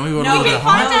know, don't we? We want a We little bit can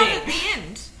of hype. find out at the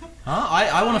end. Huh?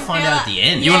 I want to find out at the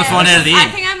end. You want to find out at the I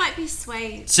end? think I might be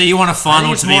swayed. So you want a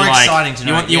final it's to be more like exciting to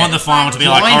know you want the final to be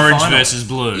like Blind orange final. versus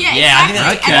blue. Yeah, I think exactly.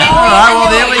 that's okay. And then Alright, well,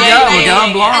 and there we then- go. and We're going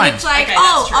then- blind. And it's like, Okay,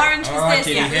 that's true. orange was Alright, this,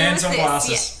 Kitty, yeah, blue hands was on this,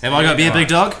 glasses. Have I got beer, Big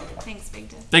Dog? yeah. Thanks, Big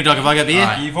Dog. Big Dog, have I got beer?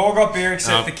 Alright. You've all got beer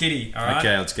except Oh. for Kitty. All right.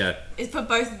 Okay, let's go. It's for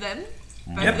both of them.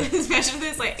 Yep. Imagine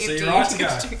this like So empty. you're right to go.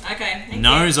 Okay. thank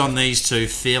Nose on these two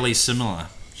fairly similar.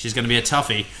 She's going to be a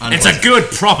toughie. Unpleasant. It's a good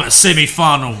proper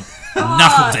semi-final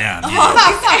knuckle down. Yeah.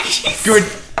 Oh, exactly. Good.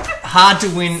 Hard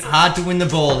to win the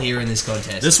ball here in this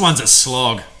contest. This one's a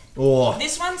slog. Oh.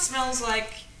 This one smells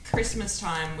like Christmas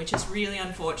time, which is really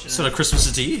unfortunate. What sort of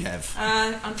Christmases do you have?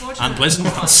 Unfortunate. Unpleasant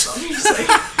ones. Obviously.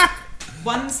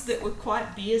 Ones that were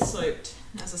quite beer soaked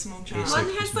as a small child. One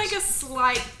has like a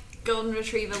slight golden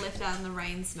retriever left out in the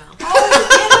rain smell. Oh,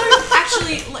 yeah, no,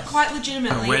 actually, quite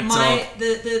legitimately, A wet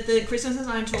the Christmases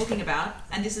I'm talking about,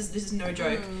 and this is no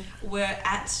joke, were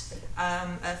at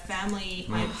a family,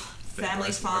 my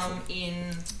family's farm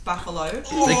in Buffalo. Big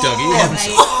Dog, you And have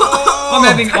they- I'm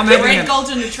having red a,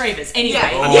 golden retrievers. Anyway,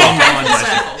 Yeah. Oh, it came no, full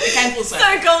circle. It came full circle.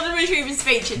 So golden retrievers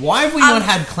featured. Why have we not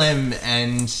had Clem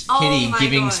and Oh Kitty my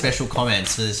giving God. special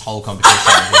comments for this whole competition?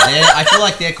 I feel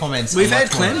like their comments. We've are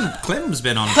had much more- Clem's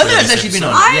been on. Clem has previous actually been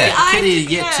on. episodes. Yeah. I Kitty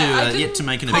concur. I yet didn't to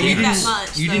make an like it appearance. that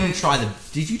much, You so- didn't try the.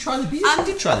 Did you try the beers? You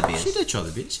did try the beers. She did try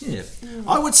the beers, yeah.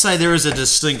 I would say there is a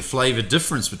distinct flavour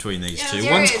difference between these two.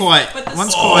 there One's is, quite, but the-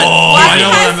 one's Oh, quite, I know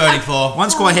what has I'm voting for.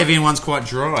 one's quite heavy and one's quite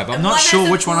dry. But I'm And not one sure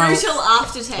has which a one I. brutal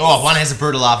aftertaste. Oh, one has a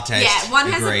brutal aftertaste. Yeah,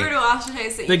 one has Agree. a brutal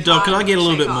aftertaste that you Big Dog, could I can't get a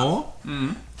little shake bit off.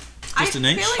 more? I Just an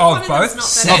feel inch? like Oh, one of both? them's not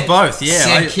Said- better. Of both, yeah.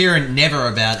 Said Kieran never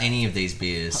about any of these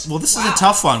beers. Well, this is a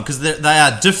tough one because they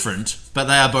are different, but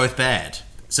they are both bad.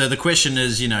 So the question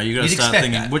is, you got to You'd start expect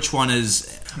thinking that. which one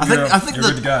is. I You're think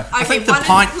good to go. I Okay, think the one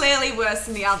pint. is clearly worse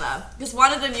than the other. Because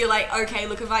one of them you're like, okay,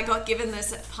 look, if I got given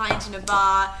this pint in a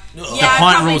bar, The yeah, I'd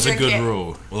pint probably rule's a drink good it.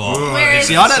 rule. Whereas,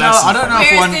 See, I don't know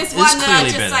if whereas one this is one that I clearly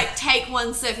just better. like take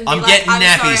one sip and be I'm like, getting I'm sorry,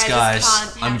 nappies, I just guys.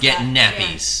 can't have I'm getting that.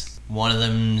 nappies. One of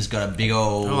them's got a big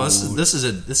old. Oh, this is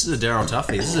a Daryl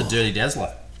Tuffy. This is a dirty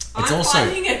dazzler. It's I'm also.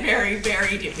 finding it very,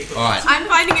 very difficult. All right. I'm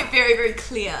finding it very, very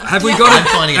clear. have we I'm got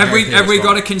finding it have very we clear have as we well.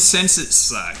 got a consensus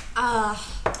though?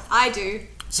 I do.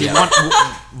 See, Yeah.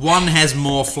 one has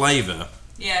more flavour,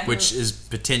 Yeah. which is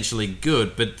potentially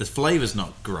good, but the flavour's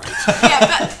not great.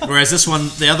 Yeah, but Whereas this one,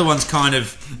 the other one's kind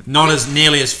of not as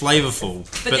nearly as flavourful,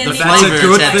 but then the the- That's a flavour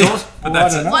good it's thing. at- But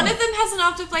that's one of them has an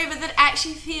after flavour that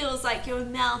actually feels like your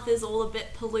mouth is all a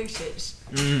bit polluted.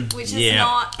 Which is Yeah.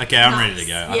 not Okay, I'm nice. ready to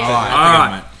go. Yeah. I think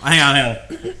Alright. Hang on.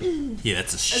 Yeah,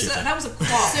 that's a Is shitter. that was a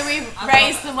quaff. So we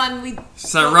raised the one we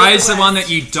so thought raise was the one worst.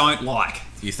 that you don't like.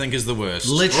 You think is the worst.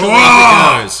 Literally,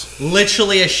 Off it goes.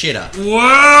 literally a shitter.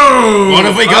 Whoa! What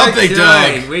have we got, Big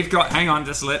Dog? We've got. Hang on,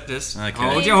 just Okay.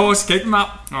 hold your horse. Keep him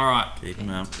up. All right. Keep them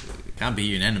up. Can't be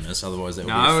unanimous, otherwise that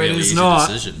would No, be a it fairly is easy not.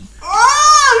 decision.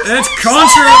 Oh, It's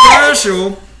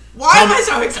controversial. why am I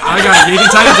so excited? Okay, you can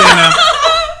take it down now.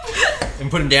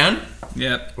 And put him down.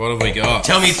 Yep. What have we got?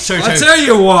 Tell me it's 2-2. I tell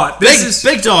you what, this is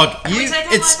Big Dog. we take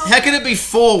out It's my how can it be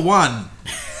 4-1?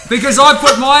 because I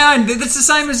put my own. That's the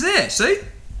same as theirs. See,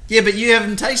 Yeah, but you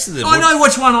haven't tasted them. I know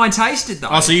which one I tasted though.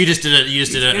 Oh, so you just did it. You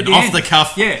just did At an the off end. the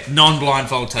cuff, Yeah.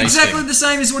 non-blindfold tasting. exactly the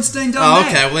same as what's been done. Oh, there.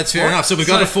 okay. Well, that's fair What? enough. So we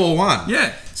got a 4-1.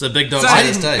 Yeah. So Big Dog's So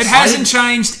taste. it hasn't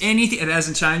changed anything. It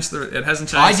hasn't changed. It hasn't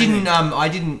changed. I didn't.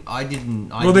 anything. I didn't.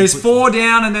 Well, there's 4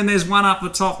 down, and then there's 1 up the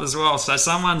top as well. So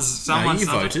someone's. you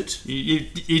voted. You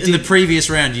In the did. previous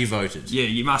round, you voted. Yeah,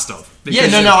 you must have. Yeah,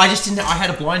 Because- no. I just didn't. I had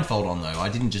a blindfold on though. I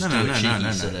didn't just do it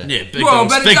cheeky. Sort of. Yeah, Big Well,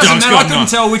 Dog's. but it Big doesn't Dog's matter. I gone. couldn't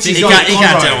tell which He is. He's can't gone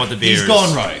tell rogue. what the beer He's is.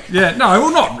 gone rogue. Yeah, no,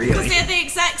 well, not Because really. they're the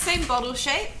exact same bottle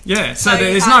shape. Yeah, so So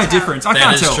there's you no can't tell. difference. I That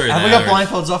can't is tell. true. Have we They got are-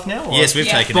 blindfolds off now? Or? Yes, we've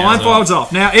Yeah. taken ours off. Blindfolds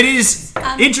off. Now it is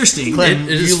interesting. Clem,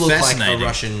 It is you look like a fascinating.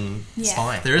 Russian Yeah.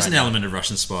 spy. There is right an now. element of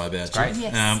Russian spy about you. Great.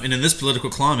 Yes. And in this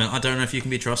political climate, I don't know if you can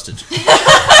be trusted.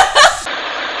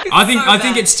 I think So I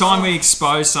think bad. it's time we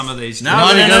expose some of these. No, No,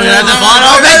 we're no, gonna no, have the no,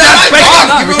 final. no, Big Dog, no, Big no, Dog.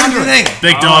 no, you ruined the thing.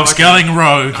 Big Dog's okay. going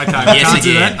rogue. Okay, we Yes can't do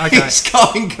again. that. Okay. He's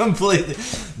going completely.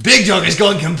 Big Dog has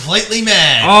gone completely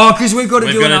mad. Oh, because we've got to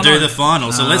We've do got to another do the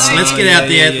final. So let's get out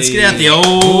the yeah.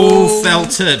 old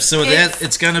felt tips. So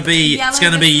it's going to be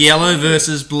yellow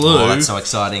versus blue. Oh, that's so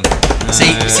exciting.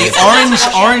 See,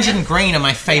 orange and green are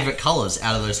my favourite colours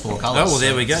out of those four colours. Oh, well,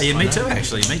 there we go. Yeah, me too,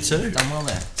 actually. Me too. Done well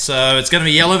there. So it's going to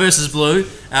be yellow versus blue.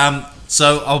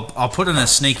 So I'll put in a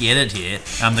sneaky edit here.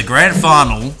 The grand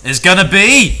final is going to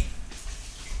be...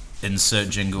 Insert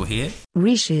jingle here.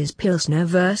 Riche's Pilsner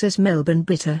versus Melbourne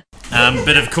Bitter.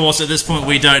 But of course, at this point,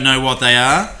 we don't know what they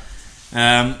are.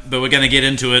 But we're going to get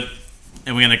into it,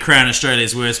 and we're going to crown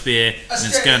Australia's worst beer, and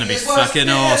it's going to be fucking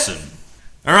awesome.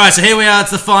 All right, so here we are. It's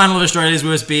the final of Australia's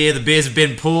worst beer. The beers have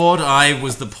been poured. I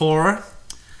was the pourer.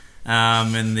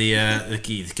 And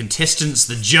the contestants,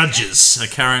 the judges, are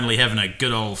currently having a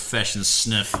good old-fashioned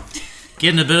sniff.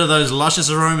 Getting a bit of those luscious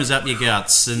aromas up your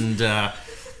guts, and...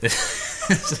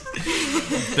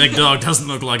 Big Dog doesn't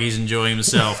look like he's enjoying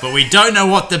himself, but we don't know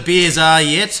what the beers are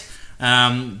yet,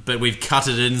 but we've cut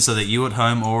it in so that you at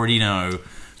home already know.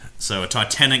 So a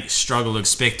titanic struggle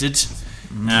expected.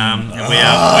 And we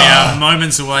are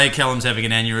moments away. Callum's having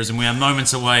an aneurysm. We are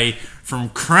moments away from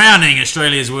crowning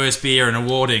Australia's worst beer and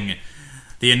awarding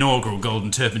the inaugural Golden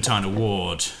Turpentine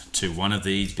Award to one of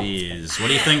these beers. What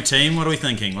do you think, team? What are we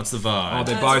thinking? What's the vibe? Oh,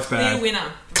 they're both bad. Clear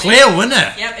winner. Clear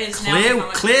winner. Yep, it's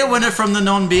clear winner from the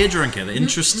non-beer drinker.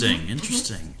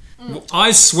 Interesting.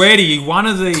 I swear to you, one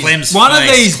of these Clem's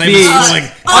beers.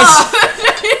 Clem's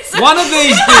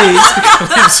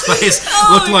face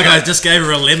looked like I just gave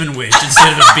her a lemon wedge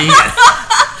instead of a beer.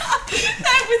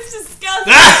 That was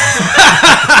disgusting.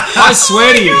 I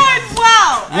swear to you.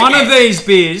 Wow. One of these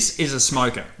beers is a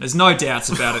smoker. There's no doubts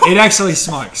about it. It actually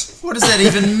smokes. What does that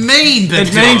even mean, Big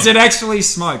It Dog? means it actually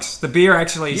smokes. The beer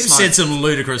actually You've smokes. said some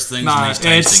ludicrous things No, in these it tastings,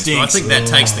 but I stinks. think that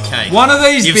takes the cake. One of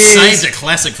these You've beers... saved a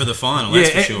classic for the final, that's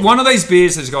for sure. One of these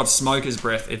beers has got smoker's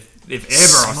breath, if ever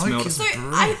I smelled it. So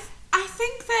I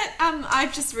think that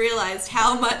I've just realised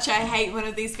how much I hate one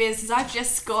of these beers because I've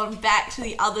just gone back to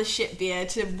the other shit beer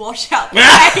to wash out the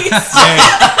taste.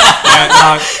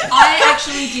 I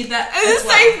actually did that. It's the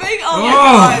same thing. Oh my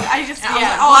god! I just I'll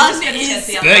just one gonna test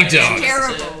is the other Big one. Dog.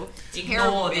 terrible.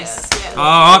 Ignore this.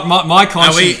 My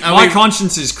conscience, Are we-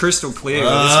 conscience is crystal clear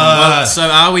with this one. So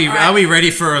are we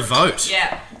ready for a vote?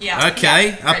 Yeah.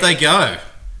 Okay, Yeah, up they go.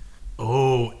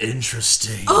 Oh,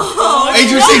 interesting. Interesting.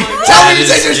 Tell me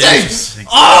it's interesting.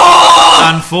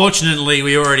 Unfortunately,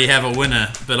 we already have a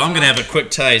winner, but I'm going to have a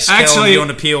quick taste. Callum, Actually- you want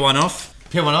to peel one off?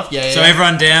 Peel one off. Yeah. So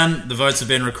everyone down, the votes have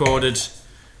been recorded.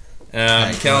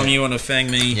 Callum, you want to fang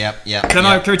me? Yep. Can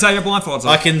we take your blindfolds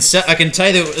I off? can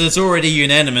tell you that it's already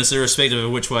unanimous, irrespective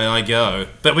of which way I go.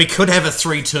 But we could have a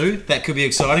 3-2. That could be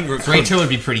exciting. 3-2 would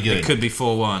be pretty good. It could be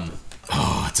 4-1.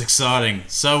 Oh, it's exciting.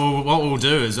 So what we'll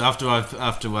do is after I've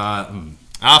had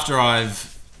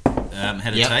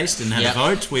a taste and had a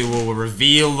vote, we will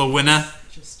reveal the winner.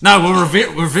 No, we'll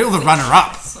reveal the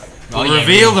runner-up. We'll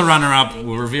reveal the runner-up.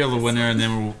 We'll reveal the winner, and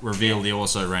then we'll reveal the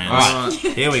also rans. All right.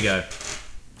 Here we go.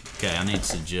 Okay, I need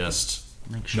to just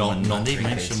make sure my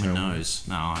nose.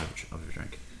 No, I'll have a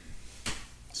drink.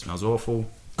 Smells awful.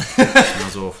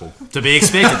 Smells awful. To be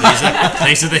expected.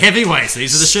 These are the heavyweights.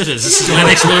 These are the shitters. This is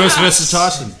Lennox Lewis versus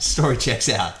Tyson. Story checks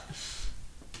out.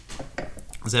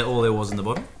 Is that all there was in the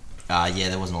bottom? Yeah,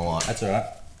 there wasn't a lot. That's alright.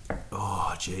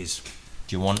 Oh, jeez.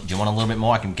 Do you want a little bit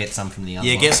more? I can get some from the other.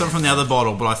 Yeah, one. get some from the other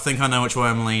bottle, but I think I know which way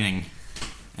I'm leaning.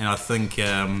 And I think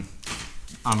I'm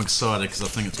excited because I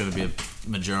think it's going to be a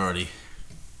majority.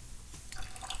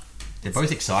 They're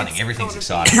both exciting. Everything's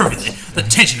exciting. The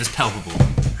tension is palpable.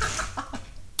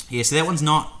 Yeah, so that one's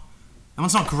not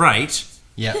great.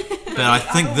 Yeah. But I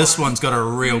think this one's got a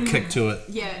real kick to it.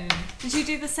 Yeah. Did you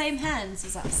do the same hands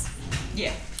as us?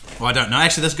 Yeah. Well, I don't know.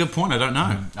 Actually, that's a good point. I don't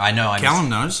know. I know. Callum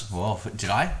knows. Well, did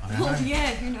I? I don't know. Well,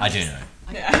 yeah. Who knows? I do know.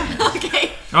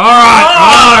 Okay.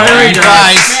 Alright! Here we go.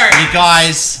 You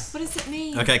guys. What does it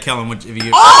mean? Okay, Callum, have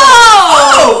you...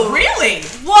 Oh, really?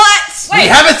 What? We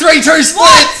have a 3-2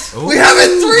 split. We have a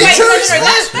 3-2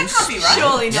 split. That can't be right.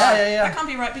 Surely not. That can't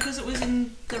be right because it was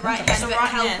in The right hand, but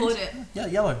Cal put it. Yeah,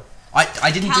 yellow.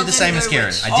 I didn't Cal do the didn't same know as Kieran.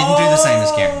 which. I didn't do the same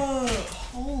as Kieran.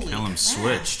 Holy Callum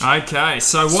switched. Okay,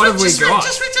 so what have we got?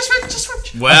 Just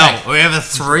switch. Well, Okay. we have a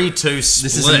 3-2 split.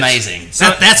 This is amazing.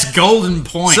 That's golden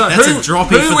point. So That's a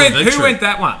dropping for the victory. who went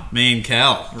that one? Me and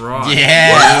Cal. Right.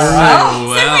 Yeah. Oh,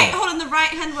 So wait, wow. hold on. The right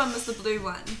hand one was the blue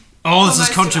one. Oh, this is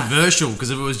Almost controversial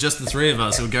because if it was just the three of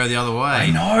us, it would go the other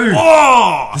way. No.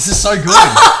 Oh! This is so good.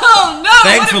 Oh no!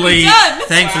 Thankfully, what have we done?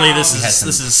 thankfully, this We had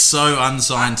is so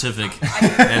unscientific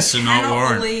I as to not cannot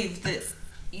warrant. believe that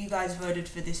you guys voted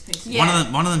for this piece.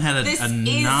 Yeah. One of them had This a is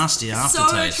nasty so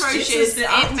aftertaste. atrocious. This is the It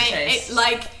aftertaste.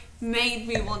 like made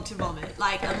me want to vomit,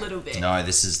 like a little bit. No,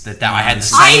 this is that I had the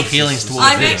same feelings towards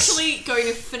I'm this. actually going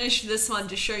to finish this one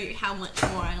to show you how much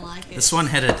more I like it. This one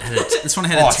had a. This one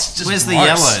had Oh, a. it's just Where's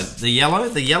gross. the yellow?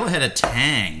 The yellow had a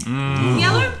tang.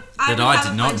 Yellow? That I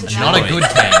did not enjoy. Not a good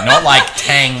tang, not like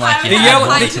tang like you The add yellow-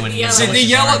 water the to an yellow- So the delicious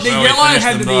yellow, orange. the Shall we yellow finish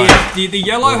had them the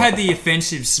yellow had the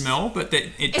offensive smell, but that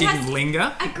it didn't has-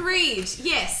 linger. Agreed.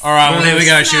 Yes. All right, well, there we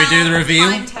go. Should we do the Smell, reveal?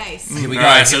 fine taste. Here we All go.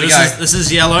 right, so here we this go. this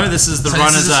is yellow. This is the So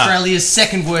runners this is up. Australia's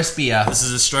second worst beer. This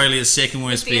is Australia's second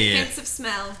worst The beer. offensive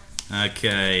smell.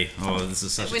 Okay. Oh, this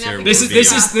is such a We're not terrible. gonna This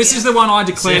reveal. is the one I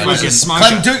declared was a smoker.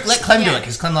 Clem, let Clem do Yeah. it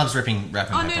because Clem loves rapping Oh,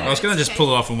 back no, on. I was going to just Okay.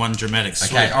 pull it off in one dramatic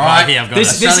sweep. Okay, all right. Here, I've got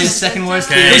This- it. this Australia's is- second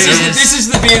worst Okay. beer. This is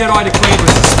the beer that I declared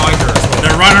was a smoker as well.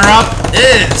 The runner-up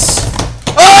is.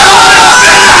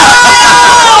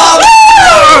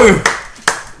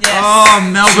 Oh,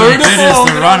 Melbourne Beautiful. Bitters,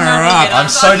 the Good on runner-up. I'm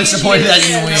so disappointed that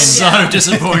didn't win. So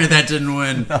disappointed that didn't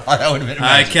win. That would have been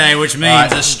amazing. Okay, which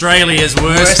means Right. Australia's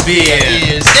worst Worst beer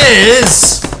beer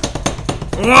is.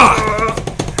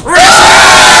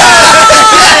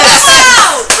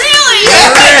 Oh, really?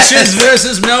 Ashes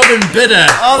versus Melbourne Bitter.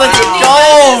 Oh, that's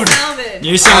gold. Melbourne.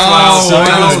 New South Oh, Wales. so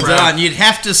well good. done. You'd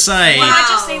have to say. Can I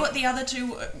just say what the other two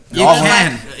were? You Oh,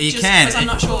 can. like, You just can. 'cause I'm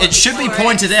not sure It should be before.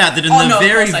 pointed out that in Oh, the no, of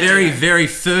very, course I do very, know. very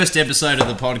first episode of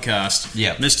the podcast,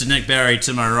 Yep. Mr. Nick Barry,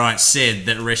 to my right, said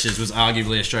that Resch's was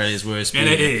arguably Australia's worst beer. And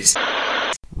it is.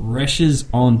 Resch's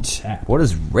on Tap. What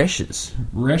is Resch's?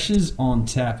 Resch's on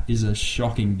Tap is a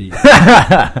shocking beer.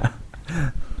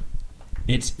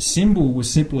 Its symbol was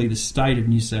simply the state of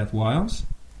New South Wales.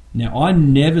 Now, I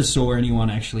never saw anyone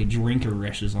actually drink a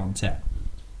Resch's on Tap,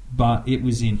 but it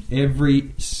was in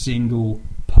every single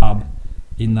pub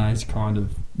in those kind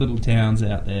of little towns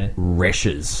out there.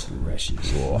 Resch's.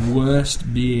 Resch's.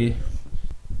 Worst beer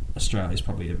Australia's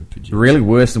probably ever produced. Really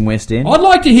worse than West End? I'd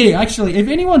like to hear, actually, if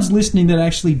anyone's listening that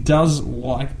actually does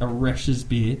like a Resch's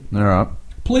beer, Alright.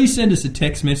 please send us a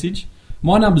text message.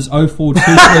 My number's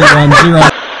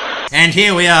 042310. And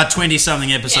here we are,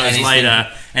 20-something episodes Yeah. later,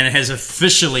 and it has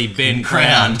officially been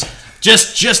crowned.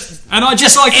 Just And I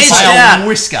just like to edged say, out,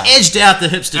 whisker. edged out the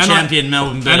hipster And I- champion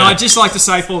Melbourne Bitter. and I'd just like to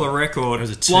say for the record,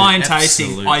 was a two blind tasting,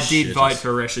 absolute I did shitters. vote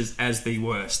for Resch's as the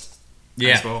worst.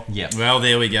 yeah. As well. Yeah. Well,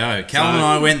 there we go. Callum and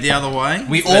I went the other way.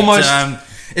 We But, almost-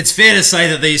 it's fair to say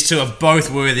that these two are both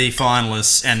worthy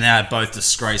finalists, and they're both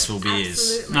disgraceful beers.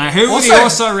 Absolutely. Now, who were the Also-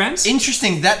 also rents?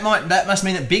 Interesting. That must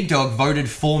mean that Big Dog voted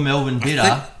for Melbourne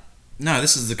Bitter. No,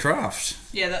 this is the craft.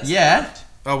 Yeah, that's Yeah.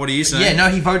 Oh, what are you saying? Yeah. No,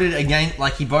 he voted again.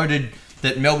 Like he voted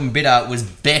that Melbourne Bitter was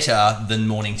better than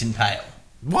Mornington Pale.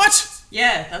 What?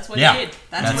 Yeah, that's what Yeah. he did.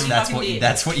 That's what he did.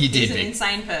 That's what you did, He's an Vic.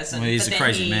 insane person. Well, he's but a then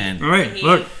crazy man. Right, He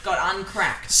look. got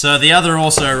uncracked. So the other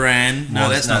also ran. No,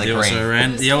 Was- that's no, not the the also green. ran.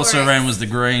 It was The also 4X. ran was the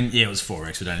green. Yeah, it was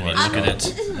 4X. We don't even look at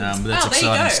it. But that's Oh, there you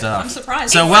exciting go. stuff. I'm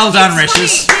surprised. So well done, It's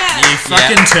Resch's. funny, yeah. You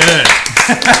fucking turd.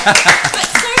 But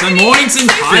so many, Mornington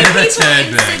so Pie. many The people turd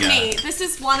in burger. Sydney, this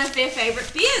is one of their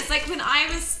favourite beers. Like when I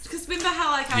was, because remember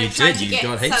how like I You tried did, to you get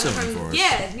got heaps some of them from for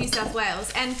us. New South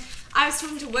Wales, and I was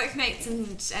talking to workmates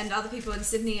and other people in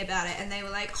Sydney about it, and they were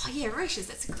like, "Oh yeah, Resch's,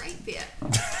 that's a great beer."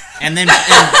 And then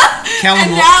Callum,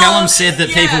 And now- Callum said that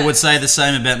people yeah. would say the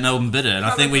same about Melbourne Bitter, and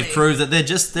I think we've Probably. proved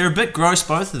that they're a bit gross,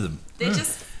 both of them. They're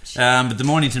just But the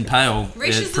Mornington Pale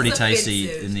Resch's is pretty is tasty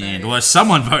offensive, in the end. though. Well,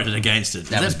 someone voted against it.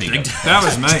 That was Big Dog. That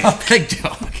was me. Big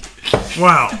Dog.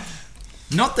 Wow.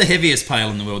 Not the heaviest pale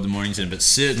in the world, the Mornington, but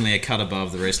certainly a cut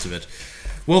above the rest of it.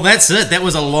 Well, that's it. That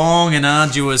was a long and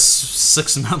arduous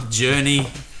 6-month journey.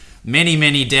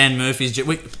 Many Dan Murphy's.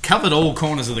 We covered all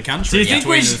corners of the country. Do you think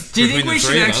we between should, do you think between we the should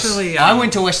three of us. actually... I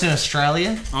went to Western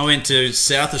Australia. I went to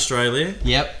South Australia.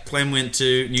 Yep. Clem went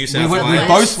to New We, South went, we Wales.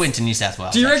 both went to New South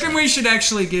Wales. Do you reckon actually. we should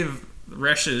actually give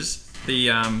Resch's,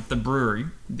 the brewery,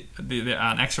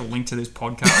 an actual link to this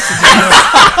podcast?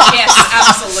 Yes,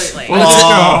 absolutely.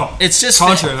 Oh, It's just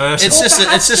Controversial. It's Or just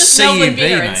perhaps it's just Melbourne CUB,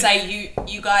 Bitter mate. and say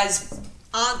you guys.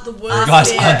 aren't the worst guys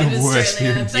beer aren't the in worst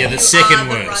Australia, beer. but Yeah, the you second are the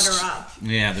worst. runner-up.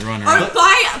 Yeah, the runner-up.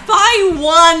 Oh, by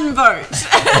one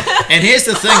vote. And here's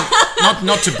the thing,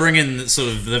 not to bring in sort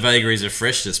of the vagaries of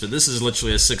freshness, but this is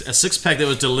literally a six-pack that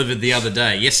was delivered the other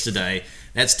day, yesterday.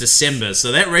 That's December,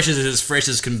 so that Resch's is as fresh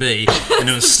as can be, and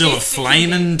it was still a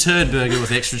flaming turd burger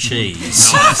with extra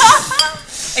cheese.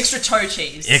 Extra toe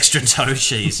cheese. Extra toe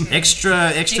cheese.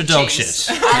 Extra Big dog cheese.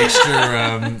 shit.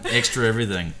 Extra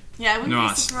everything. Yeah, I wouldn't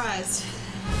Nice. be surprised.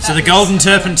 So the Golden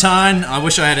Turpentine, I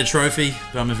wish I had a trophy,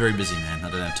 but I'm a very busy man. I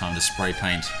don't have time to spray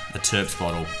paint a Terps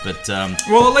bottle. But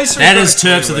well, at least that is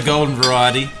Terps of the Golden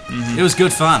variety. It was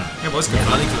good fun. It was good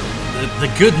fun.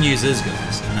 The good news is,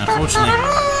 guys, and unfortunately,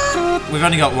 we've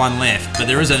only got one left. But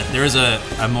there is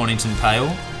a Mornington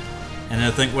Pale, And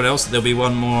I think what else? There'll be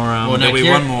one more. Well, no, there'll be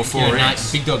Kieran- one more Kieran, no,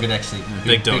 4X. Big Dog would actually.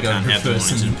 Big Dog can't have the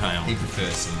prefers Wellington some- Pale. He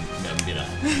prefers some Melbourne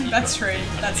Bitter. That's true.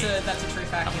 That's a true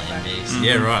fact. Couple in of fact. MBs.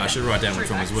 Yeah, right. I should write down True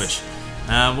which one was facts.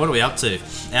 which. What are we up to?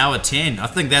 Hour 10. I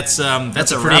think that's a a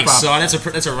pretty wrap-up. exciting.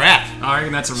 That's a wrap. I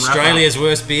reckon that's a wrap. Australia's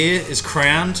worst beer is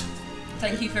crowned.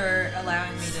 Thank you for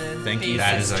allowing me to Thank be you. your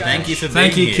That first is okay. judge. Thank you for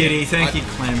Thank being you, here. Kitty. Thank you,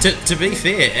 Clem. To be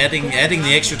fair, adding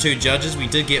the extra 2 judges, we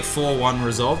did get 4-1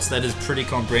 results. That is pretty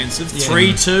comprehensive. Yeah.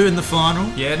 3-2 in the final,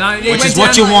 Yeah, no, which is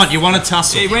what you want. You want a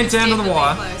tussle It went down to the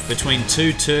wire. Close. between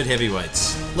 2 turd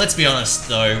heavyweights. Let's be honest,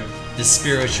 though. The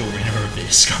spiritual winner of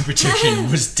this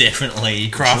competition was definitely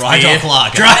Craft Dry beer. Dock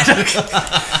Lager.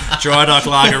 Dry Dock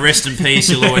Lager, rest in peace.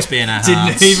 You'll always be in our Didn't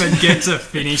hearts. even get to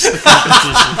finish the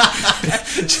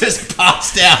competition. Just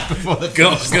passed out before the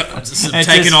Got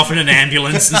taken off in an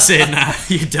ambulance and said, "Nah,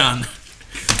 you're done."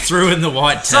 Threw in the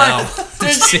white towel.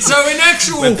 So in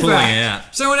actual We're pulling fact,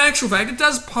 out. so in actual fact, it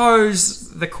does pose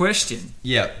the question: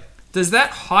 Yep. does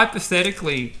that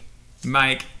hypothetically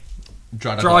make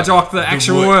Dry Dry Dock the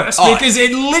actual worst? Oh, Because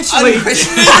it literally didn't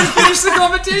even finish the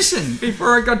competition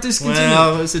before it got discontinued.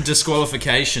 Well, it's a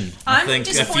disqualification. I I'm think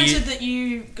disappointed that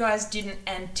you guys didn't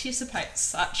anticipate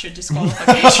such a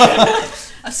disqualification,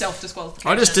 a self-disqualification.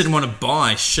 I just didn't want to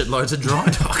buy shitloads of Dry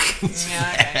Dock.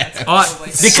 Yeah, okay, that's I- probably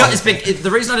Because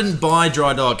the reason I didn't buy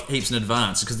Dry Dock heaps in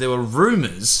advance is because there were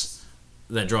rumours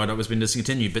that Dry Dock was been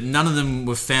discontinued, but none of them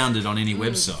were founded on any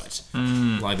website.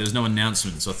 Like, there was no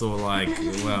announcement, so I thought, like,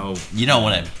 well, You don't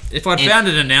want to. if I'd found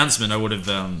an announcement, I would have.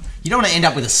 You don't want to end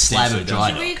up with a slab of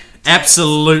Dry Should Dock. we,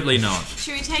 Absolutely not.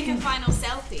 should we take a final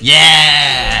selfie?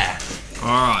 Yeah. All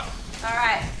right, All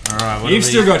right. All right, you've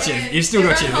still got your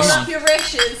Everyone thing hold on. up your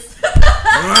rashes.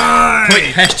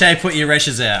 Hashtag put your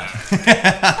rashes out. like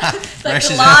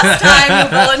the last time you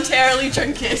voluntarily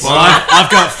drink it. Well, I've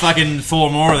got fucking 4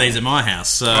 more of these at my house,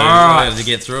 so I have to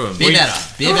get through them. Be better.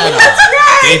 Be better.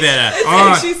 Be better. All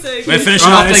right, We're finishing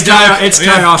all off right, it's the go. chaos. It's We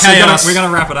have chaos. chaos. We're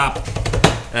gonna wrap it up.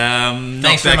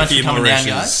 Thanks very back much a few for coming more down,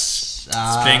 rashes.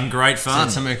 guys. It's been great fun.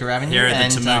 Temuka Avenue. Here at the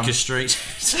and, Temuka Street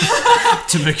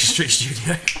Temuka Street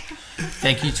Studio.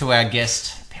 Thank you to our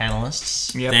guest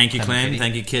panelists. Yep. Thank you, Clem and Clem. Kitty.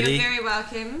 Thank you, You're Kitty. very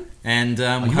welcome. And You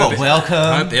hope are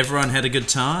welcome. Hope everyone had a good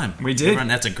time. We did.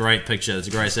 That's a great picture. That's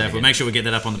a great stuff. We'll make sure we get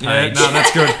that up on the Yeah, page. no,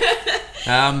 that's good.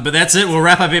 But that's it. We'll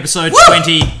wrap up episode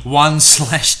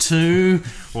 21/2,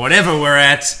 whatever we're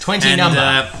at. 20 and,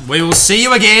 number. We will see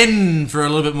you again for a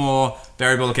little bit more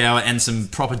Barry Bullock Hour and some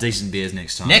proper decent beers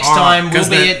next time. Next time we'll Because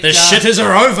be the at. shitters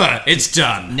are over. It's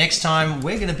done. Next time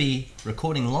we're going to be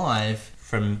recording live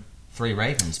from Three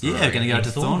Ravens. Yeah, we're going to go to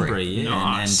Thornbury. Yeah,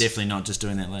 Nice. and definitely not just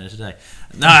doing that later today.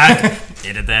 No,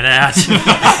 edit that out.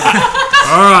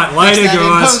 All right, later, Next time in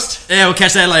guys. post. Yeah, we'll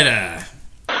catch that later.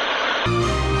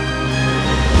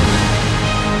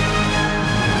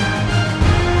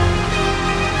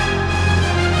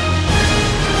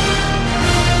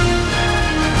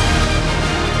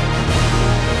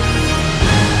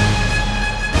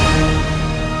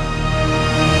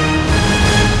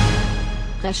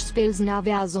 Rechtsspilsner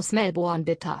versus Melbourne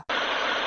Bitter.